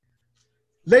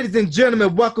Ladies and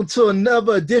gentlemen, welcome to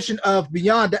another edition of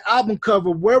Beyond the Album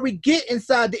Cover, where we get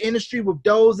inside the industry with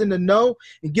those in the know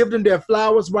and give them their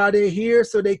flowers while they're here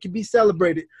so they can be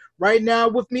celebrated. Right now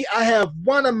with me, I have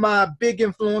one of my big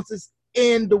influences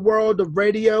in the world of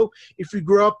radio. If you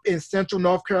grew up in Central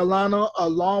North Carolina,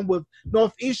 along with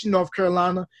Northeastern North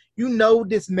Carolina, you know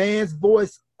this man's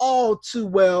voice all too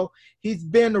well. He's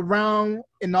been around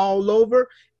and all over,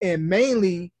 and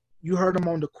mainly you heard him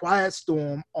on The Quiet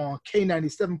Storm on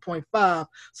K97.5.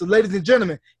 So, ladies and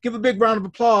gentlemen, give a big round of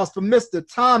applause for Mr.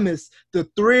 Thomas, the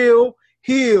Thrill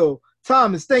Hill.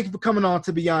 Thomas, thank you for coming on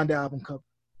to Beyond the Album Cover.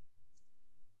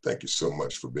 Thank you so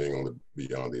much for being on the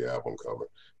Beyond the Album Cover.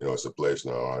 You know, it's a pleasure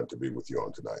and an honor to be with you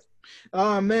on tonight.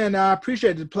 Oh, man, I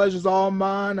appreciate it. The pleasure's all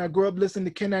mine. I grew up listening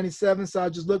to K97, so I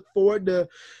just look forward to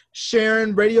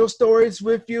sharing radio stories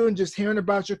with you and just hearing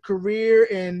about your career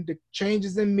and the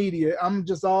changes in media. I'm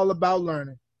just all about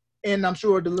learning, and I'm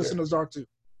sure the listeners are too.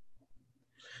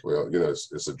 Well, you know,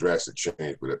 it's a drastic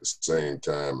change, but at the same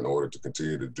time, in order to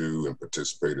continue to do and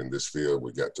participate in this field,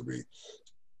 we got to be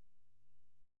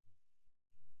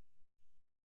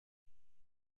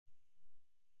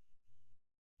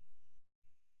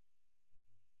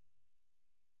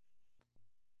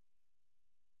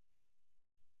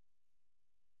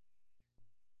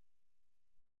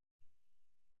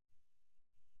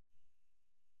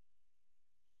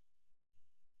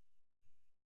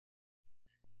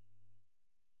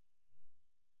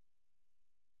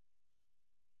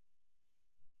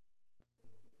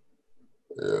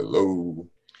hello.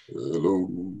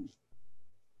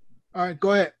 All right,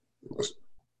 go ahead.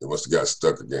 It must have got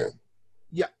stuck again.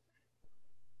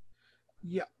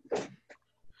 Yeah.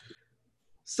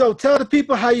 So tell the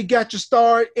people how you got your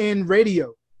start in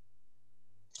radio.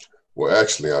 Well,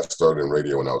 actually, I started in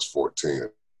radio when I was 14.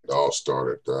 It all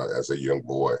started as a young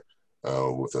boy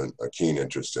with a keen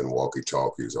interest in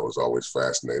walkie-talkies. I was always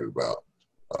fascinated about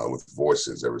with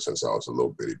voices ever since I was a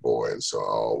little bitty boy, and so I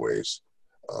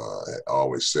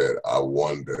always said, I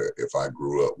wonder if I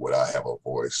grew up, would I have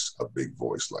a big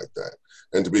voice like that?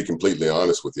 And to be completely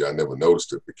honest with you, I never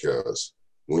noticed it, because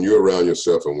when you're around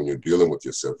yourself and when you're dealing with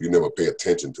yourself, you never pay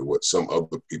attention to what some other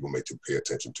people may pay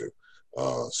attention to.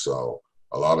 So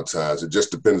a lot of times it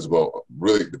just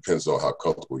really depends on how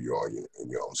comfortable you are in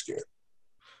your own skin.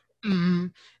 Mm-hmm.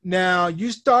 Now,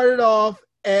 you started off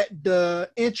at the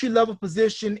entry-level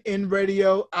position in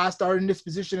radio. I started in this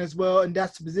position as well, and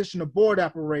that's the position of board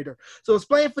operator. So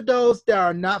explain for those that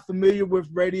are not familiar with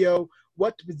radio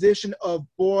what the position of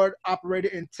board operator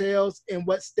entails, and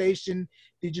what station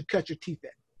did you cut your teeth at?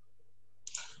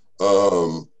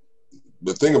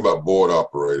 The thing about board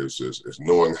operators is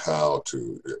knowing how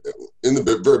to, in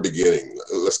the very beginning,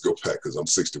 let's go back because I'm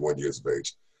 61 years of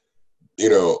age. You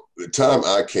know, the time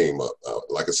I came up,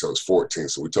 like I said, I was 14,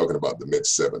 so we're talking about the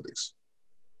mid-70s.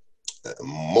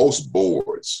 Most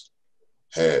boards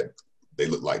they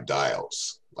looked like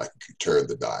dials, like you could turn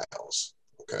the dials,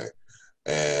 okay?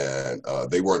 And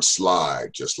they weren't slide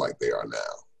just like they are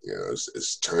now. You know,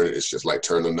 it's just like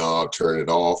turn the knob, turn it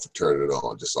off, turn it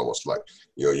on, just almost like,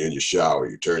 you know, you're in your shower,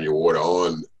 you turn your water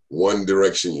on one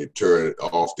direction, you turn it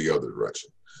off the other direction.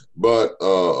 But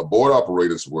board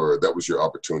operators that was your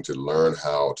opportunity to learn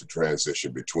how to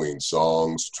transition between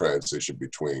songs, transition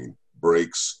between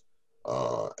breaks.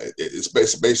 It's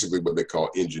basically what they call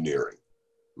engineering,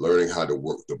 learning how to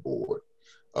work the board.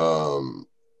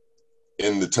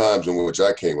 In the times in which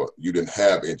I came up, you didn't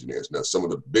have engineers. Now, some of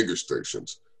the bigger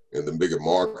stations in the bigger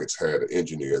markets had an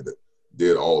engineer that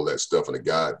did all that stuff, and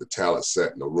the talent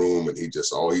sat in the room, and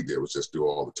all he did was just do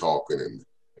all the talking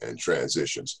and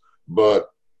transitions. But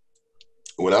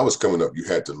when I was coming up, you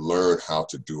had to learn how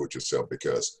to do it yourself,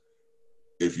 because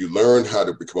if you learn how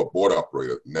to become a board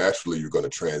operator, naturally you're going to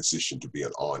transition to be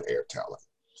an on-air talent.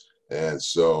 And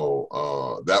so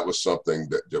that was something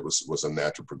that was a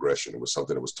natural progression. It was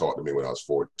something that was taught to me when I was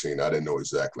 14. I didn't know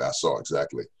exactly. I saw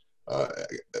exactly.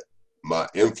 My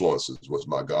influences was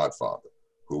my godfather,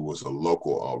 who was a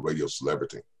local radio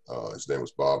celebrity. His name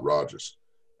was Bob Rogers.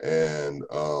 And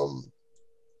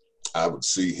I would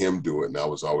see him do it, and I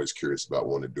was always curious about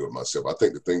wanting to do it myself. I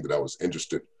think the thing that I was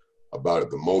interested about it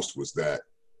the most was that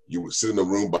you would sit in a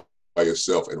room by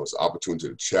yourself, and it was an opportunity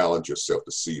to challenge yourself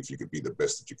to see if you could be the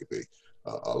best that you could be.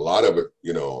 A lot of it,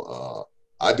 you know,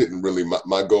 I didn't really.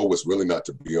 My goal was really not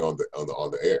to be on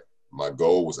the air. My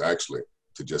goal was actually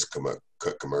to just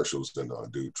cut commercials and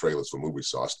do trailers for movies.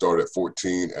 So I started at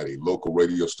 14 at a local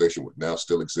radio station, which now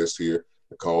still exists here.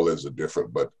 The call letters are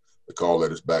different, but the call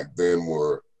letters back then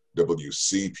were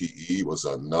WCPE. Was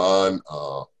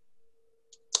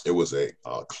it was a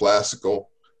classical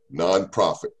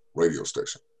nonprofit radio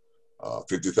station.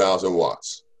 50,000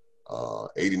 watts,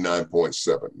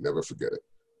 89.7, never forget it.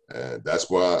 And that's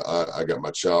why I got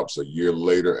my chops a year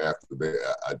later after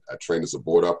I trained as a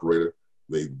board operator.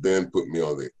 They then put me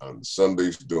on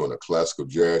Sundays doing a classical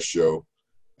jazz show.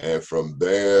 And from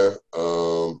there,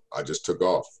 I just took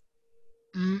off.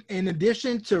 In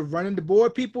addition to running the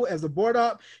board, people, as a board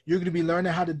op, you're going to be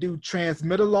learning how to do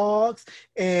transmitter logs.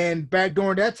 And back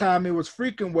during that time, it was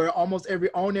frequent where almost every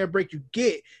on-air break you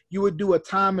get, you would do a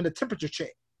time and a temperature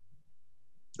check.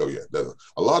 Oh yeah,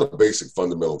 a lot of basic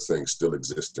fundamental things still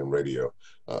exist in radio.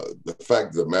 The fact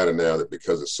of the matter now that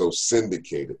because it's so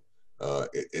syndicated,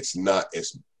 it's not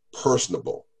as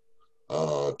personable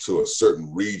to a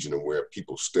certain region and where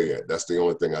people stay at. That's the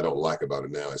only thing I don't like about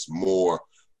it now. It's more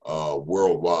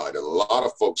worldwide, and a lot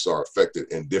of folks are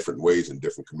affected in different ways in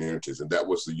different communities, and that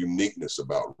was the uniqueness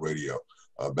about radio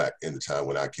back in the time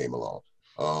when I came along.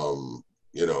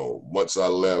 You know, once I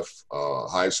left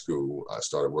high school, I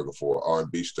started working for an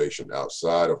R&B station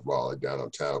outside of Raleigh, down in a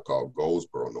town called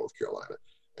Goldsboro, North Carolina,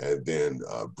 and then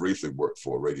briefly worked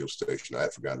for a radio station. I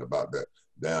had forgotten about that,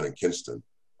 down in Kinston,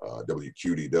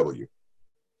 WQDW.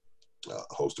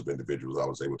 A host of individuals I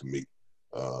was able to meet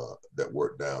that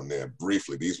worked down there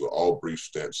briefly. These were all brief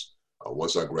stints.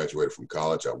 Once I graduated from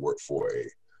college, I worked for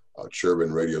a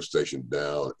Cherubim radio station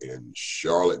down in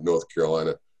Charlotte, North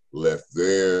Carolina. Left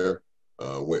there,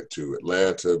 went to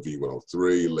Atlanta,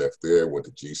 V103, left there, went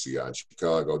to GCI in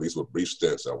Chicago. These were brief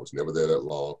stints. I was never there that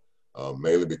long,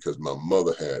 mainly because my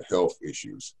mother had health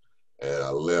issues. And I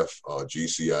left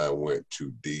GCI and went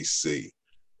to DC.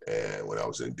 And when I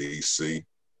was in DC,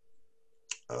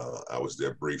 I was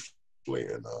there briefly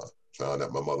and found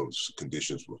out my mother's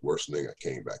conditions was worsening. I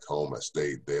came back home. I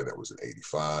stayed there. That was in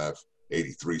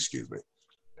 83, excuse me.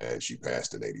 And she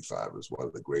passed in 85. It was one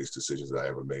of the greatest decisions I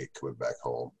ever made, coming back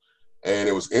home. And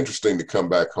it was interesting to come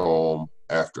back home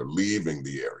after leaving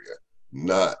the area,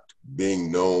 not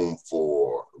being known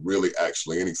for really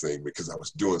actually anything, because I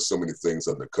was doing so many things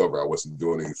undercover. I wasn't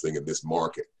doing anything in this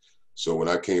market. So when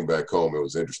I came back home, it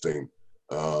was interesting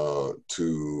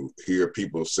to hear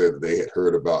people say that they had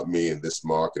heard about me in this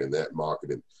market and that market,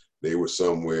 and they were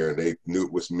somewhere and they knew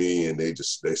it was me, and they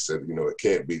said, you know, it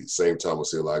can't be the same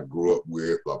Thomas Hill I grew up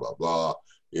with, blah, blah, blah,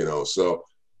 you know. So,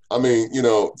 I mean, you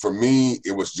know, for me,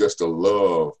 it was just a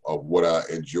love of what I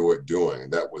enjoyed doing,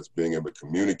 and that was being able to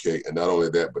communicate, and not only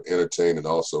that, but entertain, and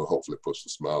also hopefully put some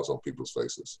smiles on people's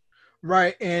faces.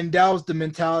 Right. And that was the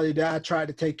mentality that I tried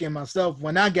to take in myself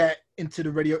when I got into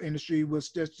the radio industry, was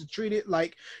just to treat it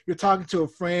like you're talking to a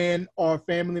friend or a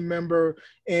family member,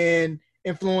 and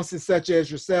influences such as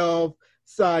yourself,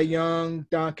 Cy Young,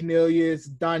 Don Cornelius,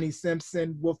 Donnie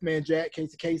Simpson, Wolfman Jack,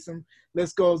 Casey Kasem,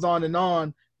 list goes on and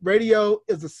on. Radio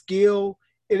is a skill.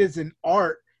 It is an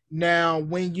art. Now,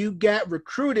 when you got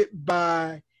recruited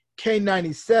by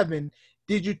K97,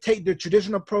 did you take the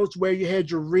traditional approach where you had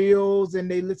your reels and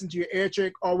they listened to your air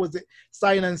check, or was it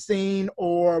sight unseen,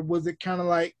 or was it kind of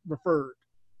like referred?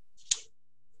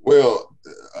 Well,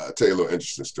 I'll tell you a little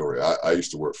interesting story. I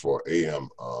used to work for an AM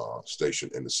station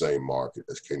in the same market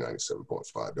as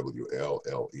K97.5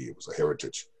 WLLE. It was a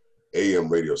heritage AM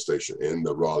radio station in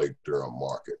the Raleigh-Durham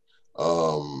market.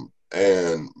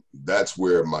 And that's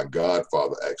where my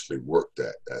godfather actually worked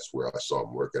at. That's where I saw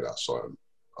him work at. I saw him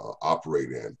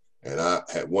operate in. And I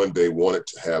had one day wanted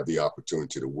to have the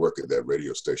opportunity to work at that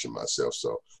radio station myself.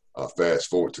 So fast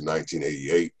forward to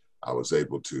 1988, I was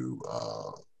able to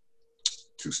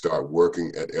start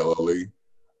working at LLE.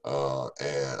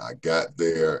 And I got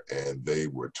there and they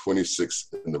were 26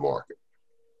 in the market.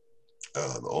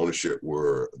 The ownership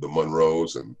were the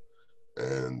Monroes,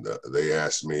 and they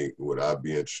asked me, would I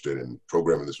be interested in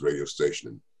programming this radio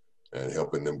station and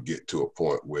helping them get to a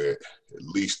point where at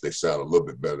least they sound a little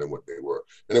bit better than what they were.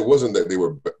 And it wasn't that they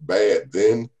were bad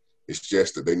then, it's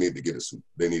just that they needed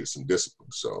some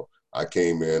discipline. So I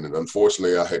came in, and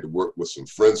unfortunately I had to work with some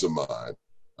friends of mine,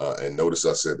 and notice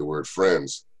I said the word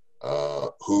friends,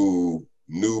 who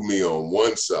knew me on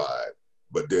one side,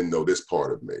 but didn't know this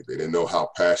part of me. They didn't know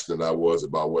how passionate I was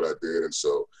about what I did. And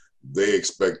so they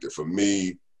expected for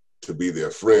me to be their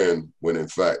friend when in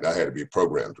fact I had to be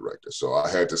program director. So I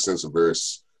had to send some very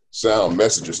sound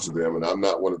messages to them. And I'm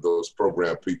not one of those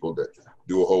program people that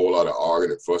do a whole lot of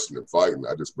arguing and fussing and fighting.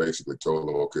 I just basically told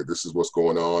them, okay, this is what's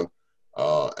going on.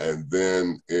 And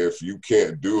then if you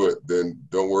can't do it, then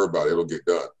don't worry about it, it'll get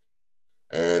done.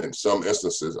 And in some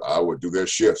instances, I would do their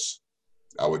shifts.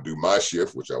 I would do my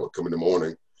shift, which I would come in the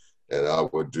morning, and I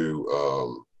would do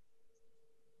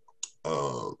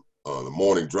the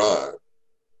morning drive.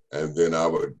 And then I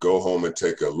would go home and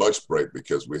take a lunch break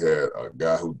because we had a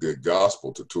guy who did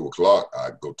gospel to 2 o'clock.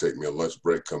 I'd go take me a lunch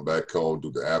break, come back home,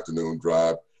 do the afternoon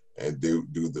drive, and do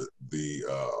the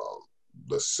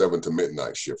 7 to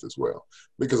midnight shift as well,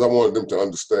 because I wanted them to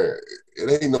understand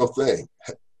it ain't no thing.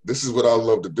 This is what I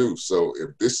love to do. So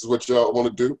if this is what y'all want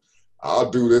to do, I'll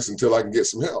do this until I can get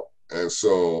some help. And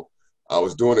so I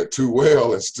was doing it too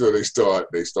well, and still they start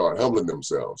humbling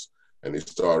themselves, and they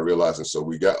started realizing. So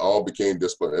we all became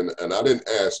disciplined, and I didn't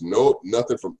ask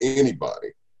nothing from anybody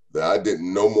that I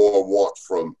didn't no more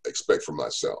expect from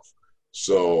myself.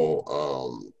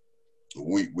 So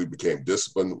we became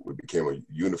disciplined. We became a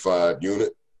unified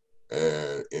unit,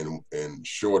 and in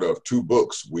short of 2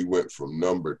 books, we went from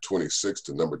number 26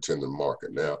 to number 10 in the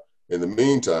market. Now, in the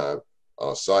meantime,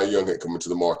 Cy Young had come into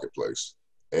the marketplace,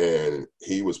 and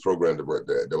he was program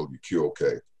director at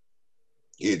WQOK.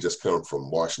 He had just come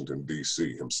from Washington,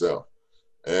 D.C. himself.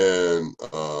 And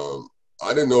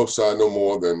I didn't know Cy no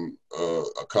more than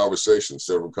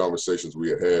several conversations we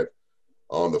had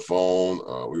on the phone.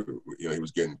 He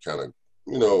was getting kind of,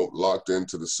 locked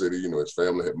into the city. His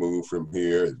family had moved from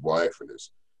here, his wife and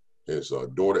his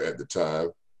daughter at the time.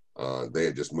 They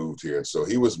had just moved here. And so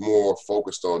he was more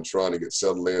focused on trying to get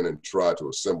settled in and try to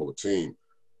assemble a team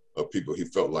of people he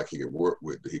felt like he could work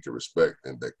with, that he could respect,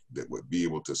 and that would be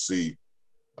able to see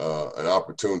an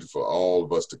opportunity for all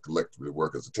of us to collectively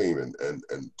work as a team.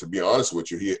 And to be honest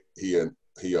with you,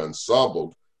 he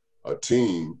ensembled a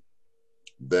team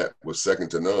that was second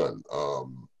to none.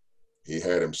 He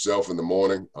had himself in the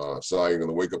morning, Cy Young on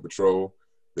the Wake Up Patrol.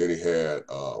 Then he had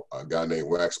a guy named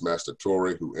Waxmaster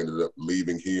Torrey, who ended up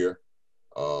leaving here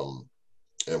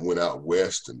and went out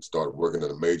west and started working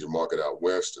in a major market out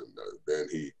west. And then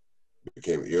he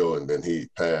became ill, and then he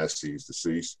passed. He's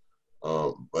deceased.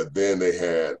 But then they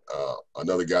had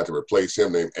another guy to replace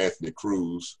him named Anthony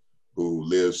Cruz, who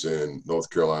lives in North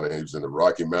Carolina. He was in the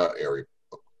Rocky Mountain area.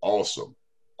 Awesome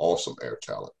air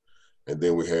talent. And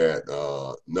then we had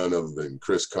none other than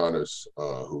Chris Connors,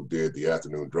 who did the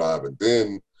afternoon drive. And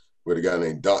then we had a guy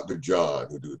named Dr. John,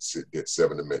 who did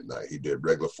 7 to midnight. He did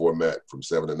regular format from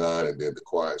 7 to 9, and then the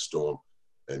Quiet Storm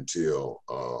until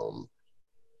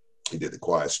he did the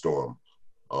Quiet Storm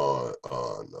on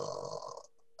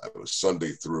it was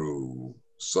Sunday through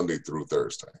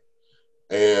Thursday.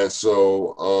 And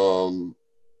so,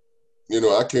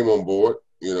 I came on board.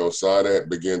 Cy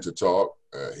began to talk.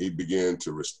 He began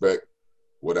to respect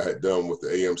what I had done with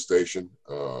the AM station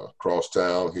across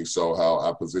town. He saw how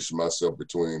I positioned myself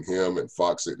between him and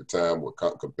Fox at the time with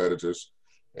competitors.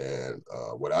 And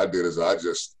what I did is I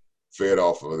just fed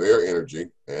off of their energy,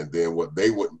 and then what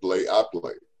they wouldn't play, I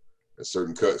played. And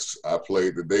certain cuts I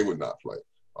played that they would not play.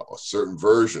 Certain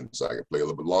versions, I could play a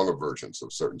little bit longer versions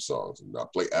of certain songs, and I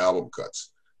play album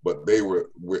cuts. But they were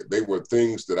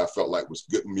things that I felt like was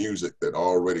good music that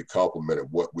already complemented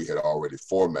what we had already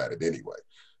formatted anyway.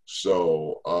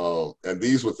 So, and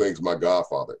these were things my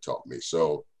godfather taught me.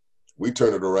 So we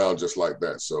turned it around just like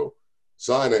that. So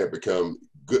Cy and I had become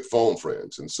good phone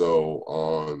friends. And so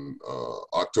on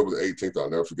October the 18th, I'll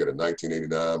never forget, in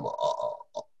 1989,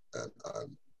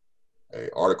 an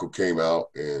article came out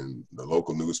in the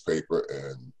local newspaper,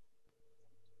 and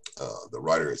the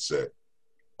writer had said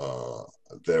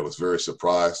that it was very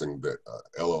surprising that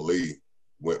LLE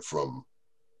went from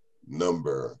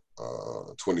number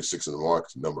 26 in the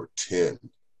market to number 10.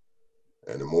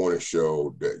 And the morning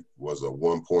show that was a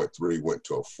 1.3 went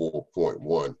to a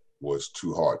 4.1 was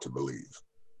too hard to believe.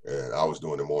 And I was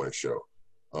doing the morning show.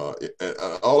 And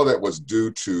all of that was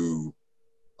due to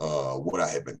what I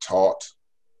had been taught,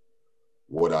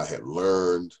 what I had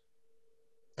learned,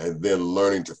 and then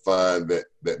learning to find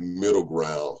that middle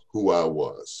ground, who I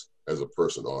was as a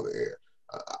person on the air.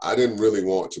 I didn't really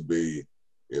want to be,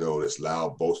 this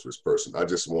loud, boisterous person. I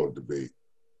just wanted to be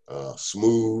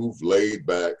smooth, laid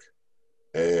back,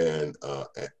 and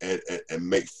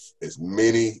make as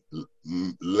many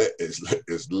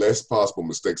as less possible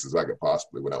mistakes as I could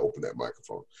possibly when I opened that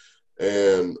microphone.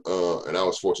 And I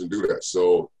was fortunate to do that.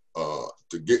 So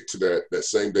to get to that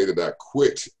same day that I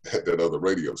quit at that other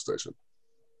radio station,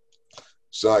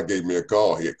 Cy gave me a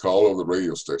call. He had called over the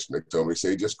radio station. They told me,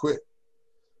 he just quit.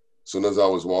 As soon as I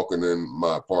was walking in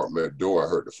my apartment door, I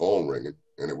heard the phone ringing,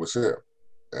 and it was him.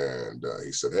 And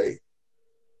he said, hey,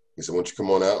 why don't you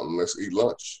come on out and let's eat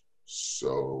lunch?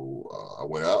 So I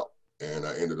went out, and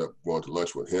I ended up going to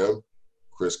lunch with him,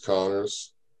 Chris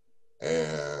Connors,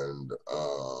 and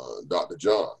Dr.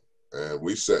 John. And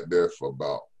we sat there for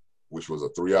which was a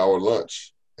 3-hour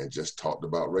lunch, and just talked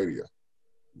about radio.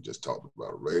 We just talked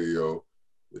about radio,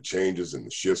 the changes and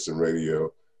the shifts in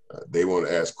radio. They want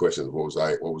to ask questions. What was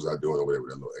I doing over there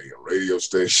with that little AM radio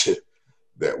station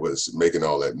that was making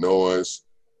all that noise?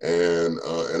 And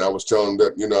I was telling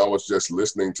them that, I was just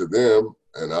listening to them,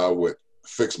 and I would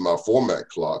fix my format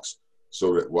clocks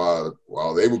so that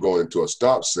while they were going into a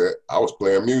stop set, I was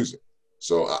playing music.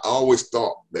 So I always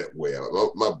thought that way.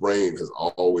 My brain has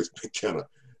always been kind of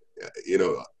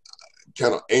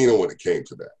anal when it came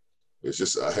to that. It's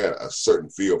just I had a certain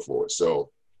feel for it.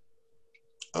 So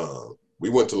we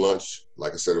went to lunch.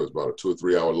 Like I said, it was about a 2 or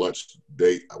 3 hour lunch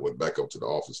date. I went back up to the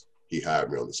office. He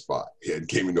hired me on the spot. He hadn't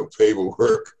gave me no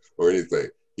paperwork or anything.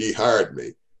 He hired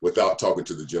me without talking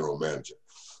to the general manager.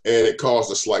 And it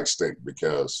caused a slight stink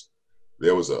because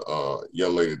there was a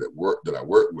young lady that I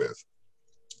worked with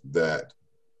that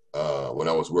when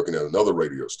I was working at another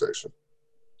radio station,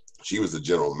 she was the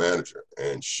general manager,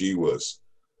 and she was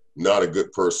not a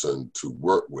good person to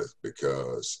work with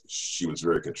because she was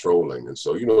very controlling. And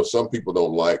so, some people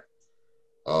don't like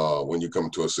when you come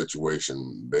to a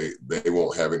situation, they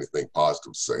won't have anything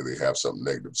positive to say. They have something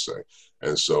negative to say.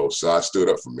 And so I stood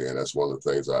up for me. And that's one of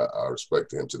the things I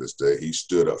respect him to this day. He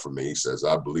stood up for me. He says,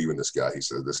 I believe in this guy. He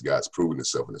says, this guy's proven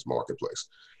himself in this marketplace.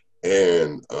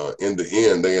 And in the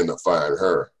end, they ended up firing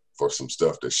her for some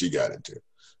stuff that she got into.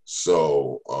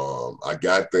 So I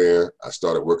got there. I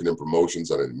started working in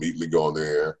promotions. I didn't immediately go on the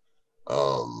air.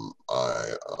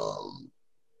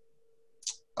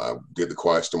 I did the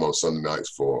Quiet Storm on Sunday nights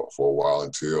for a while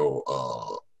until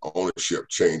ownership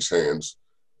changed hands.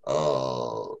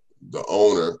 The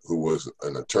owner, who was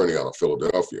an attorney out of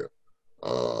Philadelphia,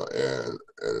 and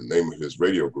the name of his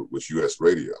radio group was US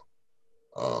Radio.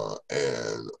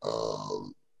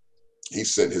 He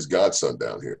sent his godson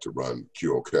down here to run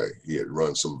QOK. He had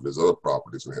run some of his other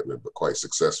properties and had been quite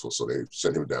successful, so they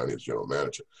sent him down here as general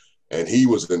manager. And he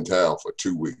was in town for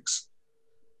 2 weeks.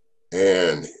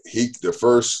 And the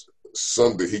first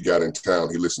Sunday he got in town,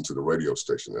 he listened to the radio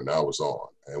station, and I was on.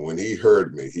 And when he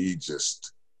heard me, he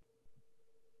just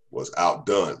was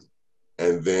outdone.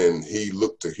 And then he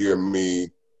looked to hear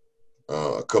me.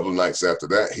 A couple of nights after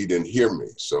that, he didn't hear me.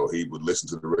 So he would listen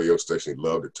to the radio station. He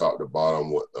loved to talk to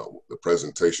bottom, the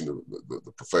presentation,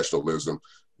 the professionalism,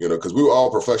 because we were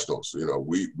all professionals.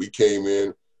 We came in,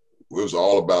 it was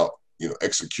all about,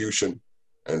 execution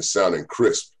and sounding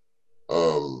crisp.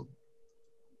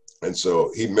 And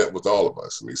so he met with all of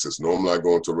us, and he says, normally I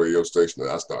go into a radio station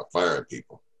and I start firing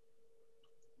people.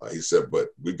 He said, but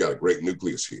we've got a great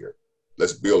nucleus here.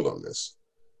 Let's build on this.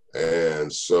 And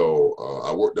so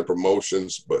I worked in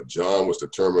promotions, but John was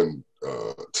determined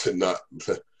to not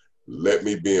let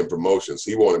me be in promotions.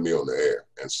 He wanted me on the air.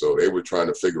 And so they were trying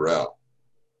to figure out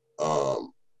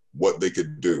what they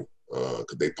could do.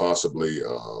 Could they possibly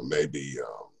maybe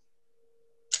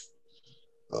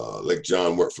let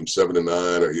John work from 7 to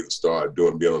 9, or either start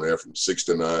being on the air from 6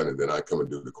 to 9, and then I come and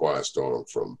do the Quiet Storm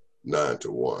from 9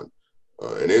 to 1.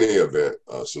 In any event,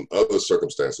 some other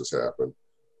circumstances happened.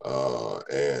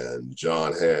 And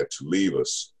John had to leave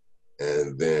us,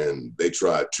 and then they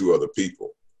tried 2 other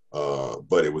people,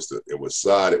 but it was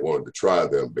Cy that wanted to try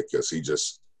them because he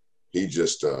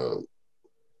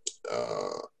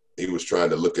was trying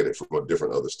to look at it from a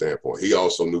different other standpoint. He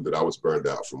also knew that I was burned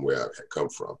out from where I had come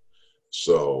from,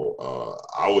 so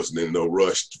I wasn't in no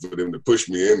rush for them to push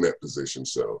me in that position.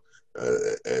 So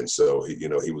and so he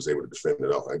was able to defend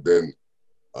it off. And then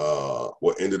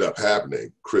what ended up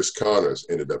happening, Chris Connors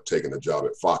ended up taking a job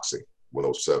at Foxy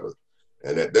 107.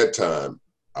 And at that time,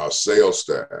 our sales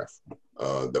staff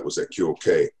that was at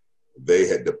QOK, they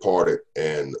had departed,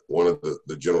 and one of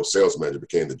the general sales manager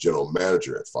became the general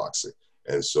manager at Foxy.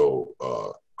 And so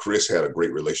Chris had a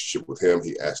great relationship with him.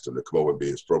 He asked him to come over and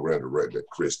be his program director.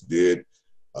 Chris did.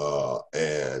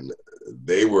 And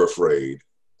they were afraid,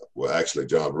 well, actually,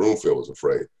 John Broomfield was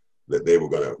afraid that they were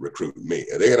going to recruit me.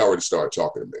 And they had already started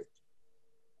talking to me.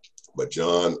 But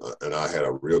John and I had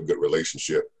a real good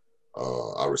relationship.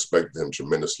 I respected him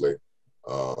tremendously.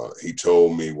 He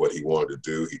told me what he wanted to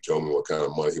do. He told me what kind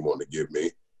of money he wanted to give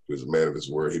me. He was a man of his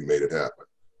word. He made it happen.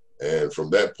 And from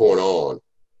that point on,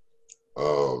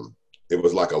 it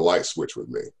was like a light switch with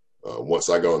me. Once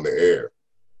I got on the air,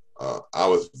 I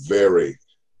was very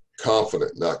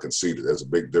confident, not conceited. There's a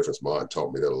big difference. Mine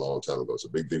taught me that a long time ago. There's a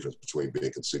big difference between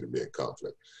being conceited and being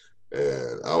confident.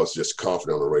 And I was just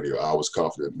confident on the radio. I was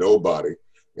confident nobody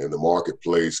in the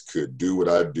marketplace could do what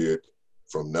I did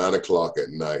from 9 o'clock at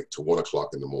night to 1 o'clock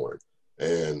in the morning.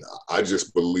 And I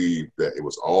just believed that it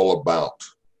was all about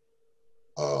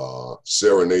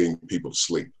serenading people to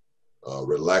sleep,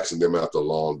 relaxing them after a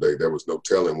long day. There was no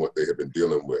telling what they had been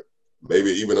dealing with. Maybe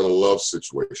even in a love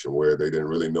situation where they didn't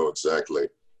really know exactly,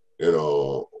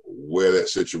 where that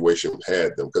situation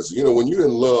had them. Because, you know, when you're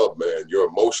in love, man, your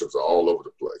emotions are all over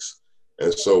the place.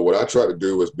 And so what I try to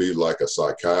do is be like a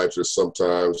psychiatrist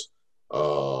sometimes,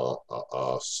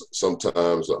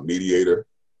 sometimes a mediator,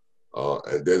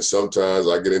 and then sometimes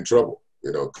I get in trouble,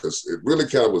 you know, because it really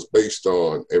kind of was based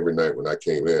on every night when I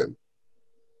came in,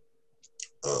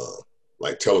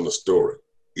 like telling a story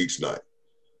each night.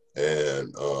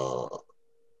 And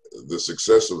the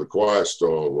success of the Quiet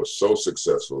Storm was so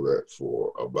successful that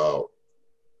for about,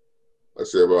 I'd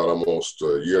say about almost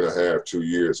a year and a half, 2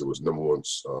 years, it was number one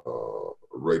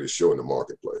rated show in the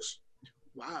marketplace.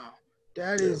 Wow,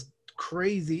 that is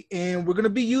crazy. And we're going to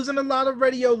be using a lot of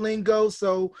radio lingo.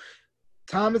 So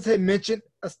Thomas had mentioned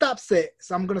a stop set.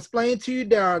 So I'm going to explain to you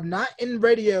that are not in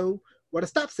radio what a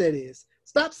stop set is.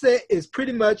 Stop set is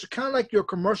pretty much kind of like your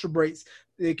commercial breaks.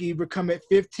 They can either come at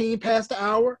 15 past the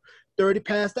hour, 30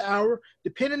 past the hour,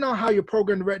 depending on how your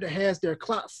program director has their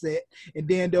clock set. And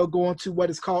then they'll go into what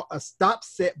is called a stop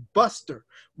set buster,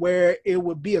 where it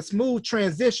would be a smooth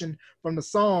transition from the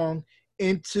song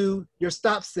into your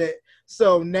stop set.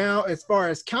 So now as far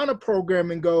as counter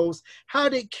programming goes, how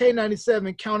did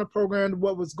K97 counter program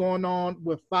what was going on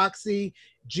with Foxy,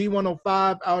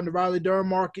 G105 out in the Raleigh-Durham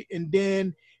market, and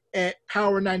then at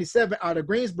Power 97 out of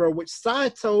Greensboro, which Cy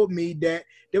told me that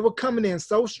they were coming in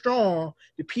so strong,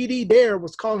 the PD there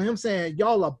was calling him saying,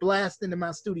 y'all are blasting in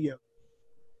my studio.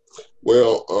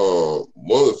 Well,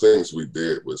 one of the things we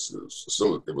did was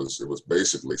it was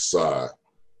basically Cy,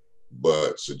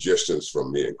 but suggestions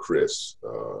from me and Chris,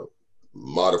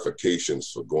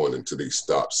 modifications for going into these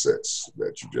stop sets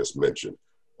that you just mentioned,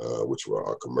 which were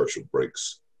our commercial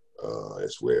breaks.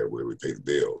 It's where we pay the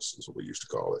bills, is what we used to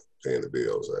call it, paying the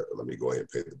bills. Let me go ahead and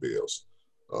pay the bills.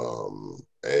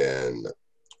 And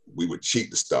we would cheat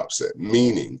the stop set,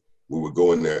 meaning we would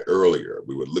go in there earlier.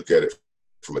 We would look at it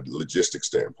from a logistic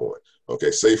standpoint.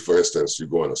 Okay, say for instance, you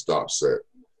go in a stop set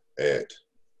at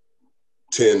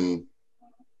 10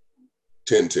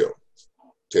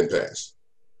 past.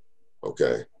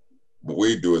 Okay, what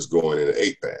we do is go in at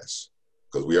 8 past,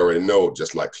 because we already know,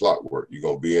 just like clockwork, you're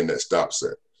gonna be in that stop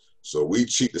set. So we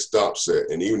cheat the stop set,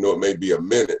 and even though it may be a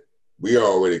minute, we are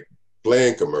already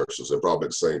playing commercials and probably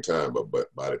at the same time, but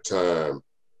by the time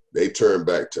they turn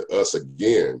back to us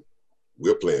again,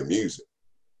 we're playing music.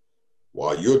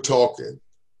 While you're talking,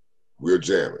 we're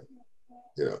jamming,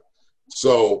 you know.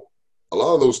 So a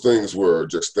lot of those things were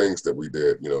just things that we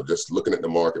did, you know, just looking at the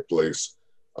marketplace.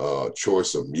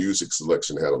 Choice of music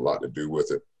selection had a lot to do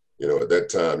with it. You know, at that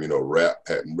time, you know, rap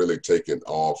hadn't really taken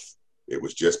off. It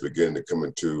was just beginning to come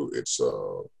into its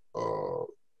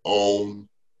own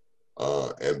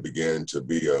and began to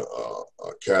be a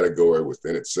category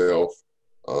within itself.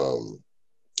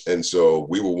 And so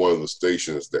we were one of the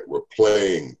stations that were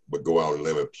playing, would go out on a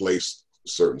limb and play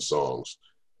certain songs.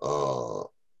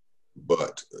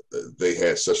 But they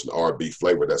had such an R&B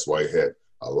flavor. That's why it had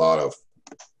a lot of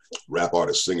rap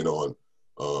artists singing on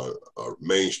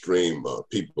mainstream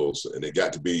peoples, and it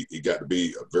got to be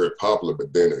very popular,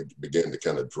 but then it began to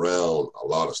kind of drown a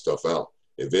lot of stuff out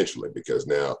eventually, because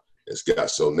now it's got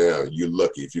so now you're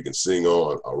lucky if you can sing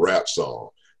on a rap song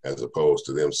as opposed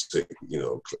to them singing, you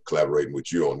know, collaborating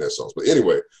with you on their songs. But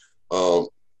anyway,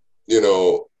 you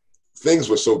know, things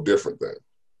were so different then,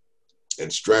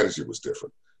 and strategy was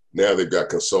different. Now they've got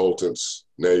consultants.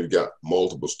 Now you've got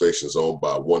multiple stations owned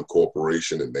by one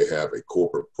corporation, and they have a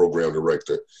corporate program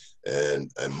director.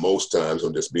 And most times,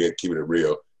 I'm just keeping it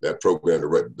real, that program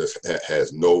director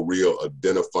has no real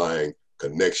identifying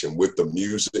connection with the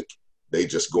music. They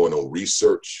just going on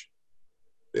research.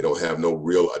 They don't have no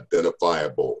real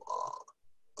identifiable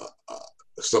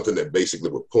something that basically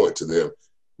would point to them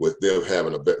with them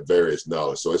having various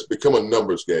knowledge. So it's become a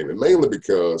numbers game, and mainly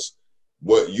because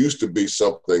what used to be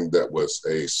something that was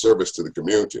a service to the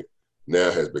community now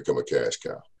has become a cash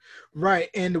cow. Right.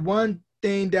 And the one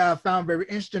thing that I found very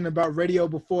interesting about radio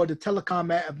before the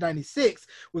Telecom Act of 96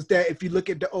 was that if you look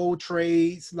at the old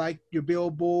trades, like your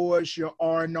billboards, your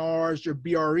R&Rs, your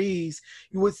BREs,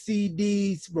 you would see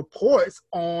these reports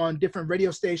on different radio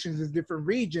stations in different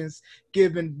regions,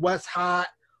 given what's hot,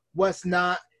 what's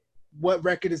not, what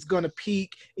record is going to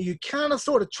peak. And you kind of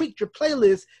sort of tweak your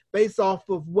playlist based off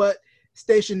of what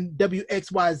station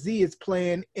WXYZ is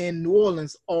playing in New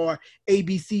Orleans, or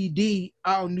ABCD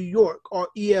out in New York, or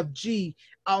EFG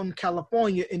out in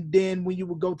California. And then when you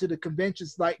would go to the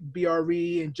conventions like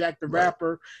BRE and Jack the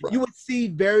Rapper, you would see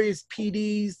various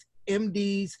PDs,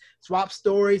 MDs, swap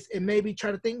stories, and maybe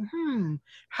try to think,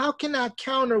 how can I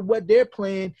counter what they're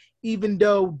playing even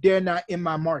though they're not in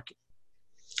my market?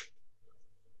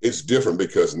 It's different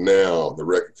because now the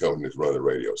record companies run the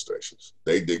radio stations.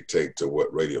 They dictate to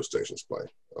what radio stations play.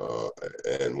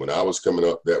 And when I was coming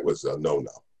up, that was a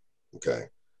no-no. Okay,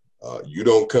 you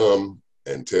don't come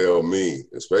and tell me,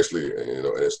 especially, you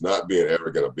know, and it's not being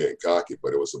arrogant or being cocky,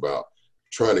 but it was about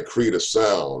trying to create a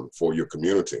sound for your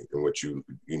community in which you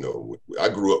know, I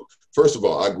grew up, first of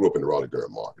all, I grew up in the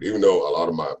Raleigh-Durham market. Even though a lot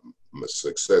of my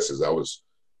successes, I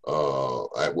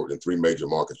had worked in 3 major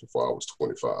markets before I was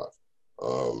 25.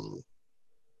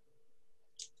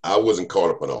 I wasn't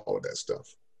caught up on all of that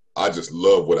stuff. I just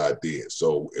love what I did.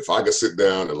 So if I could sit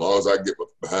down, as long as I get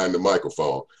behind the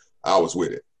microphone, I was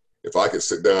with it. If I could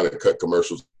sit down and cut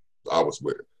commercials, I was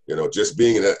with it. You know, just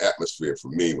being in that atmosphere for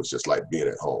me was just like being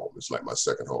at home. It's like my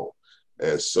second home.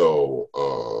 And so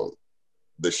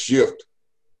the shift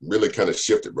really kind of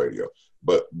shifted radio.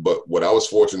 But what I was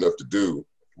fortunate enough to do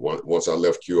once I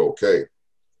left QOK,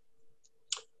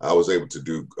 I was able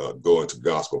to go into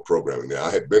gospel programming. Now,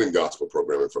 I had been in gospel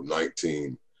programming from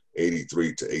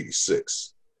 1983 to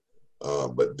 86.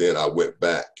 But then I went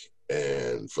back,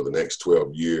 and for the next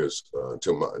 12 years,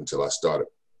 until I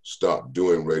stopped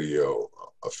doing radio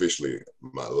officially,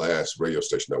 my last radio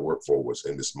station I worked for was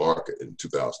in this market in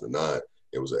 2009.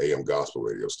 It was an AM gospel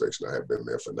radio station. I had been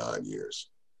there for 9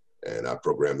 years. And I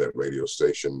programmed that radio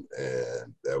station,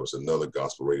 and there was another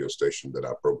gospel radio station that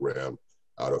I programmed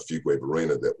out of Fuquay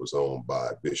Varina that was owned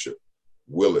by Bishop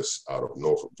Willis out of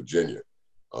Norfolk, Virginia.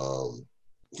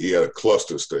 He had a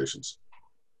cluster of stations.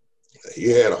 He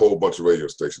had a whole bunch of radio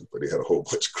stations, but he had a whole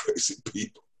bunch of crazy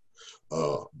people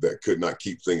that could not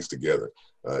keep things together.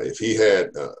 If he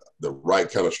had the right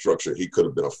kind of structure, he could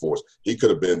have been a force. He could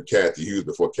have been Cathy Hughes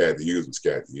before Cathy Hughes was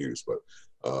Cathy Hughes. But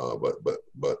I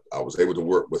was able to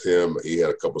work with him. He had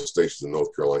a couple of stations in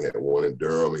North Carolina. He had one in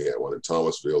Durham. He had one in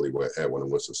Thomasville. He had one in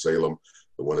Winston-Salem.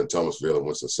 The one in Thomasville and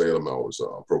Winston-Salem, I was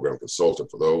a program consultant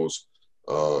for those.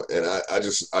 And I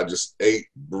just ate,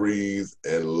 breathed,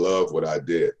 and loved what I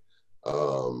did.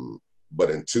 But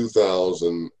in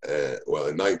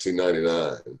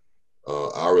 1999,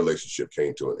 our relationship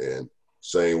came to an end,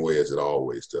 same way as it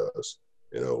always does.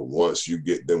 You know, once you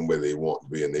get them where they want to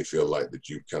be and they feel like that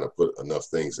you kind of put enough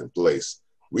things in place,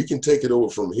 we can take it over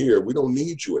from here. We don't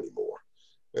need you anymore.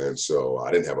 And so I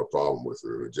didn't have a problem with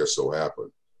it. It just so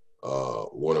happened.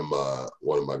 One of my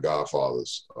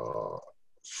godfather's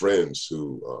friends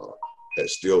who had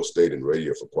still stayed in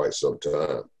radio for quite some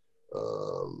time,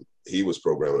 he was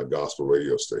programming a gospel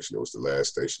radio station. It was the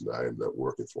last station that I ended up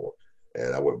working for.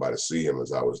 And I went by to see him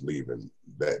as I was leaving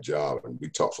that job, and we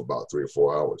talked for about 3 or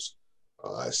 4 hours.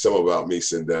 Some about me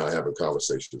sitting down having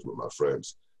conversations with my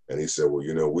friends, and he said, "Well,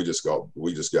 you know, we just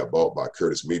got bought by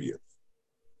Curtis Media,"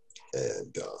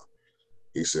 and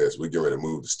he says we're getting ready to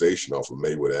move the station off of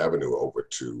Maywood Avenue over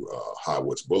to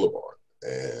Highwoods Boulevard,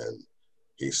 and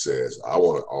he says, "I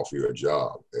want to offer you a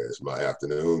job as my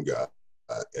afternoon guy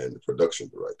and the production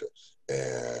director."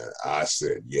 And I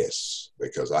said yes,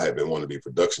 because I had been wanting to be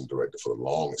production director for the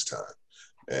longest time.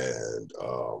 And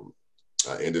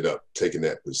I ended up taking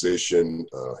that position.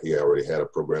 He already had a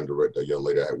program director, a young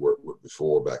lady I had worked with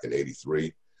before back in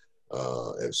 '83.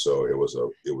 And so it was a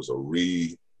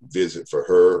revisit for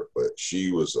her, but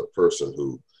she was a person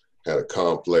who had a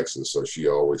complex. And so she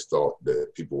always thought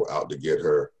that people were out to get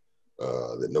her,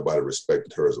 that nobody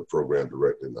respected her as a program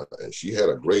director. And she had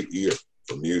a great ear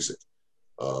for music,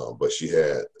 but she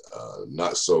had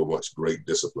not so much great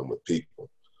discipline with people.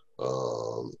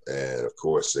 And of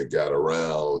course, they got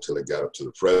around till it got up to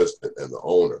the president and the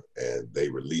owner, and they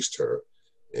released her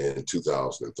in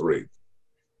 2003.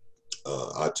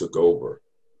 I took over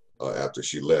after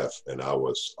she left, and I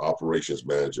was operations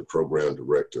manager, program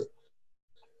director,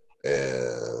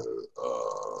 and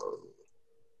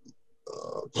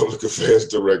public affairs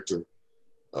director.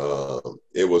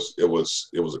 It was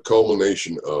a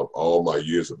culmination of all my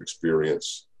years of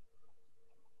experience,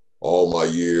 all my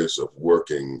years of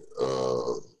working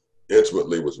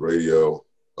intimately with radio,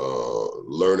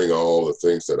 learning all the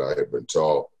things that I had been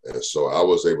taught. And so I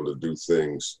was able to do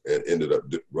things and ended up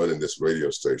running this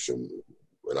radio station.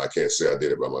 And I can't say I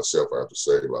did it by myself. I have to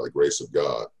say by the grace of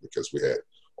God, because we had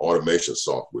automation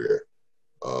software.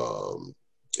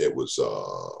 It was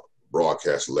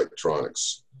broadcast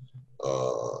electronics.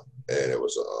 And it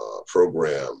was a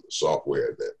program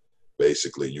software that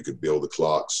basically you could build the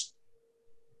clocks,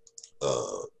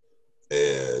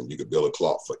 and you could build a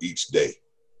clock for each day,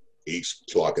 each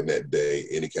clock in that day,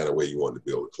 any kind of way you wanted to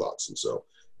build the clocks. And so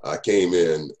I came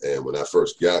in, and when I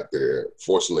first got there,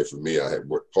 fortunately for me, I had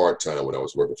worked part-time when I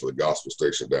was working for the gospel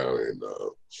station down in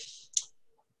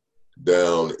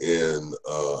down in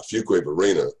Fuquay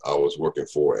Arena. I was working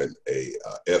for a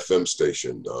FM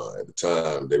station at the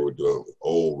time. They were doing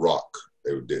old rock.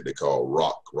 They called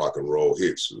rock and roll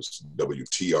hits. It was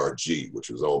WTRG, which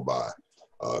was owned by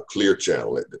Clear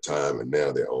Channel at the time, and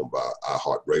now they're owned by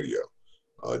iHeartRadio.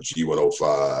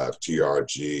 G105,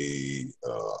 TRG,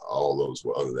 all those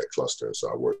were under that cluster, and so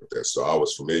I worked there. So I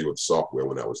was familiar with software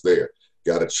when I was there.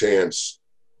 Got a chance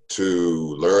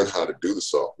to learn how to do the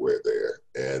software there,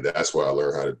 and that's where I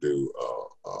learned how to do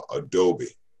Adobe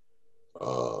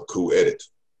Cool Edit,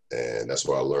 and that's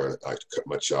where I learned I could cut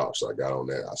my chops. I got on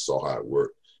that. I saw how it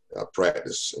worked. I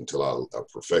practiced until I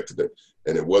perfected it,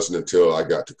 and it wasn't until I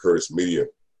got to Curtis Media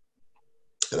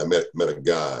and I met a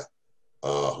guy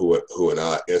who and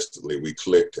I instantly, we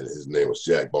clicked, and his name was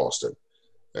Jack Boston.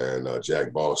 And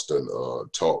Jack Boston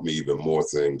taught me even more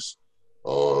things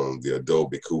on the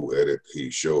Adobe Cool Edit. He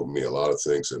showed me a lot of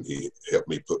things, and he helped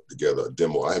me put together a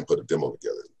demo. I hadn't put a demo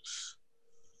together.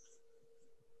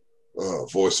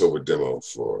 Voiceover demo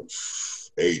for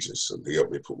ages, and he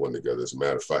helped me put one together. As a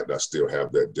matter of fact, I still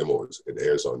have that demo. It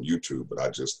airs on YouTube, but I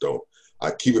just don't.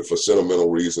 I keep it for sentimental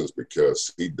reasons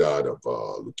because he died of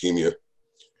leukemia.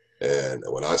 And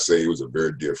when I say he was a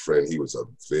very dear friend, he was a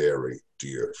very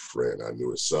dear friend. I knew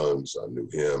his sons, I knew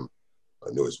him, I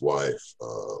knew his wife.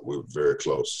 We were very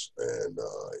close, and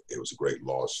it was a great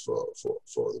loss for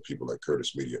the people at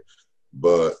Curtis Media.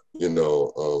 But you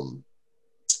know,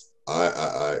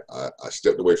 I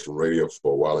stepped away from radio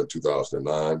for a while in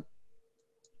 2009,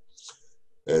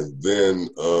 and then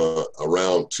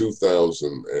around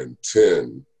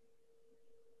 2010,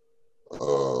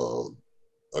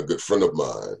 a good friend of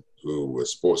mine, who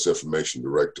was sports information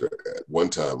director at one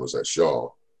time, was at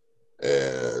Shaw,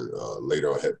 and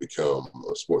later on had become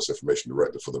a sports information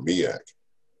director for the MEAC,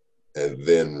 and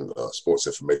then sports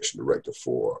information director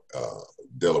for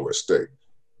Delaware State.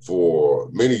 For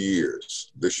many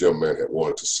years, this young man had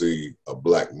wanted to see a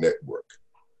Black network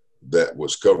that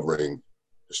was covering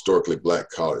historically Black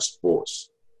college sports.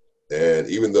 And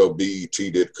even though BET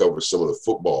did cover some of the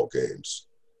football games,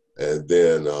 and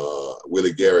then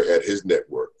Willie Garrett had his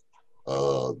network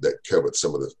that covered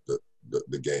some of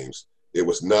the games, it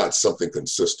was not something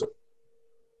consistent,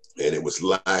 and it was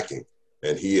lacking.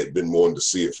 And he had been wanting to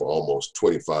see it for almost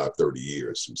 25, 30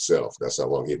 years himself. That's how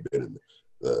long he had been in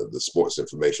the sports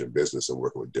information business and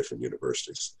working with different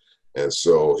universities. And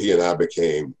so he and I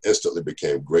instantly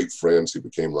became great friends. He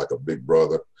became like a big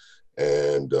brother.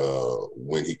 And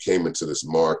when he came into this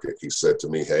market, he said to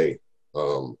me, hey,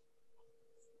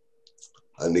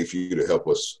 I need for you to help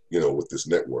us, with this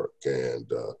network.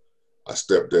 And I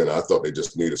stepped in. I thought they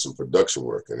just needed some production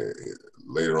work. And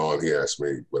later on, he asked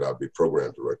me would I be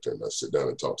program director. And I sit down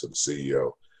and talk to the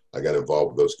CEO. I got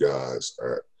involved with those guys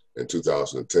in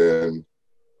 2010.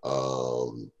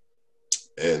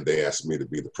 And they asked me to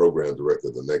be the program director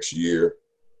the next year.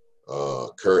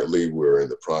 Currently, we're in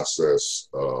the process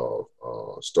of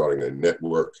starting a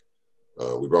network.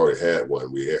 We've already had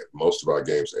one. Most of our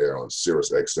games air on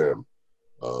Sirius XM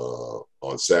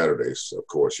on Saturdays. Of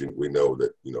course, we know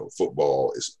that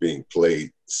football is being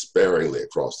played sparingly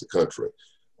across the country,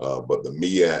 but the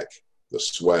MEAC, the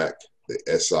SWAC, the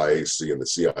SIAC, and the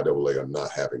CIAA are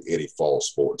not having any fall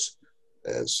sports,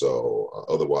 and so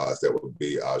otherwise that would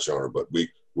be our genre. But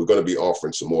we're going to be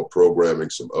offering some more programming,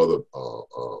 some other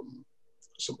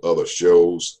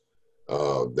shows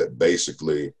that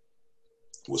basically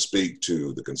will speak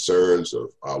to the concerns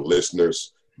of our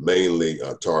listeners, mainly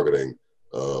targeting.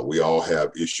 We all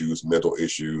have issues, mental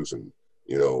issues, and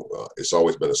it's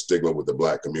always been a stigma with the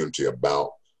Black community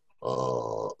about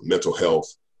mental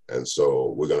health. And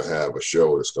so we're going to have a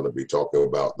show that's going to be talking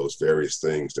about those various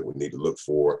things that we need to look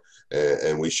for,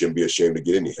 and we shouldn't be ashamed to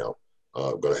get any help.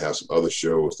 We're going to have some other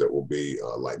shows that will be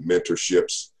like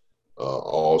mentorships,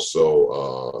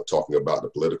 also talking about the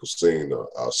political scene.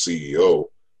 Our CEO,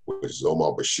 which is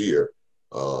Omar Bashir,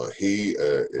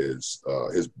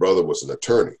 his brother was an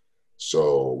attorney.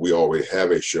 So we already have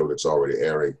a show that's already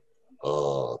airing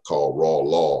called Raw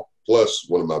Law. Plus,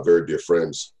 one of my very dear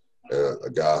friends, a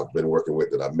guy I've been working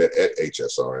with that I met at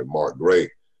HSR, and Mark Gray,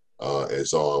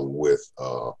 is on with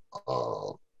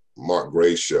Mark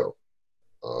Gray's show.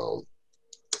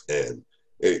 And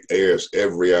it airs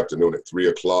every afternoon at 3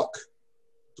 o'clock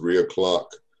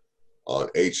on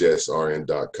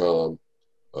hsrn.com.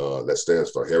 That stands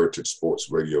for Heritage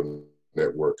Sports Radio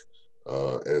Network.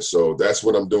 And so that's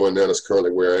what I'm doing now. That's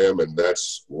currently where I am, and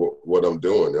that's what I'm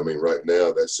doing. I mean, right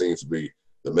now, that seems to be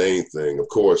the main thing. Of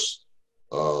course,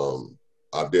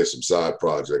 I did some side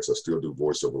projects. I still do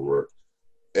voiceover work.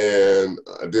 And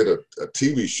I did a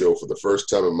TV show for the first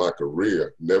time in my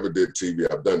career. Never did TV.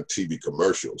 I've done TV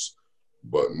commercials,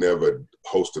 but never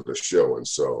hosted a show. And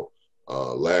so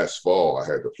last fall, I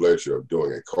had the pleasure of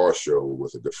doing a car show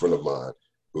with a good friend of mine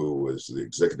who was the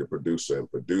executive producer and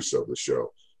producer of the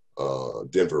show,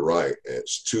 Denver Wright. And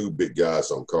it's Two Big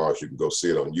Guys on Cars. You can go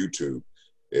see it on YouTube.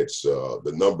 It's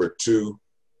the number 2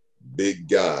 Big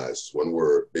Guys, one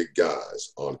word, Big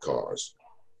Guys on Cars.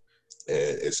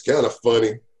 And it's kind of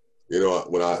funny, you know,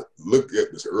 when I look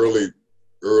at this early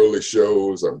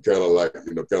shows, I'm kind of like,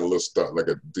 you know, kind of a little stuck, like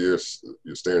a deer,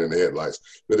 you're staring in the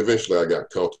headlights. But eventually I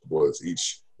got comfortable as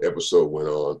each episode went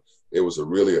on. It was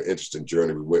really an interesting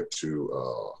journey. We went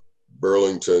to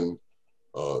Burlington,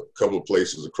 a couple of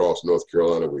places across North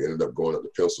Carolina. We ended up going up to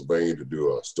Pennsylvania to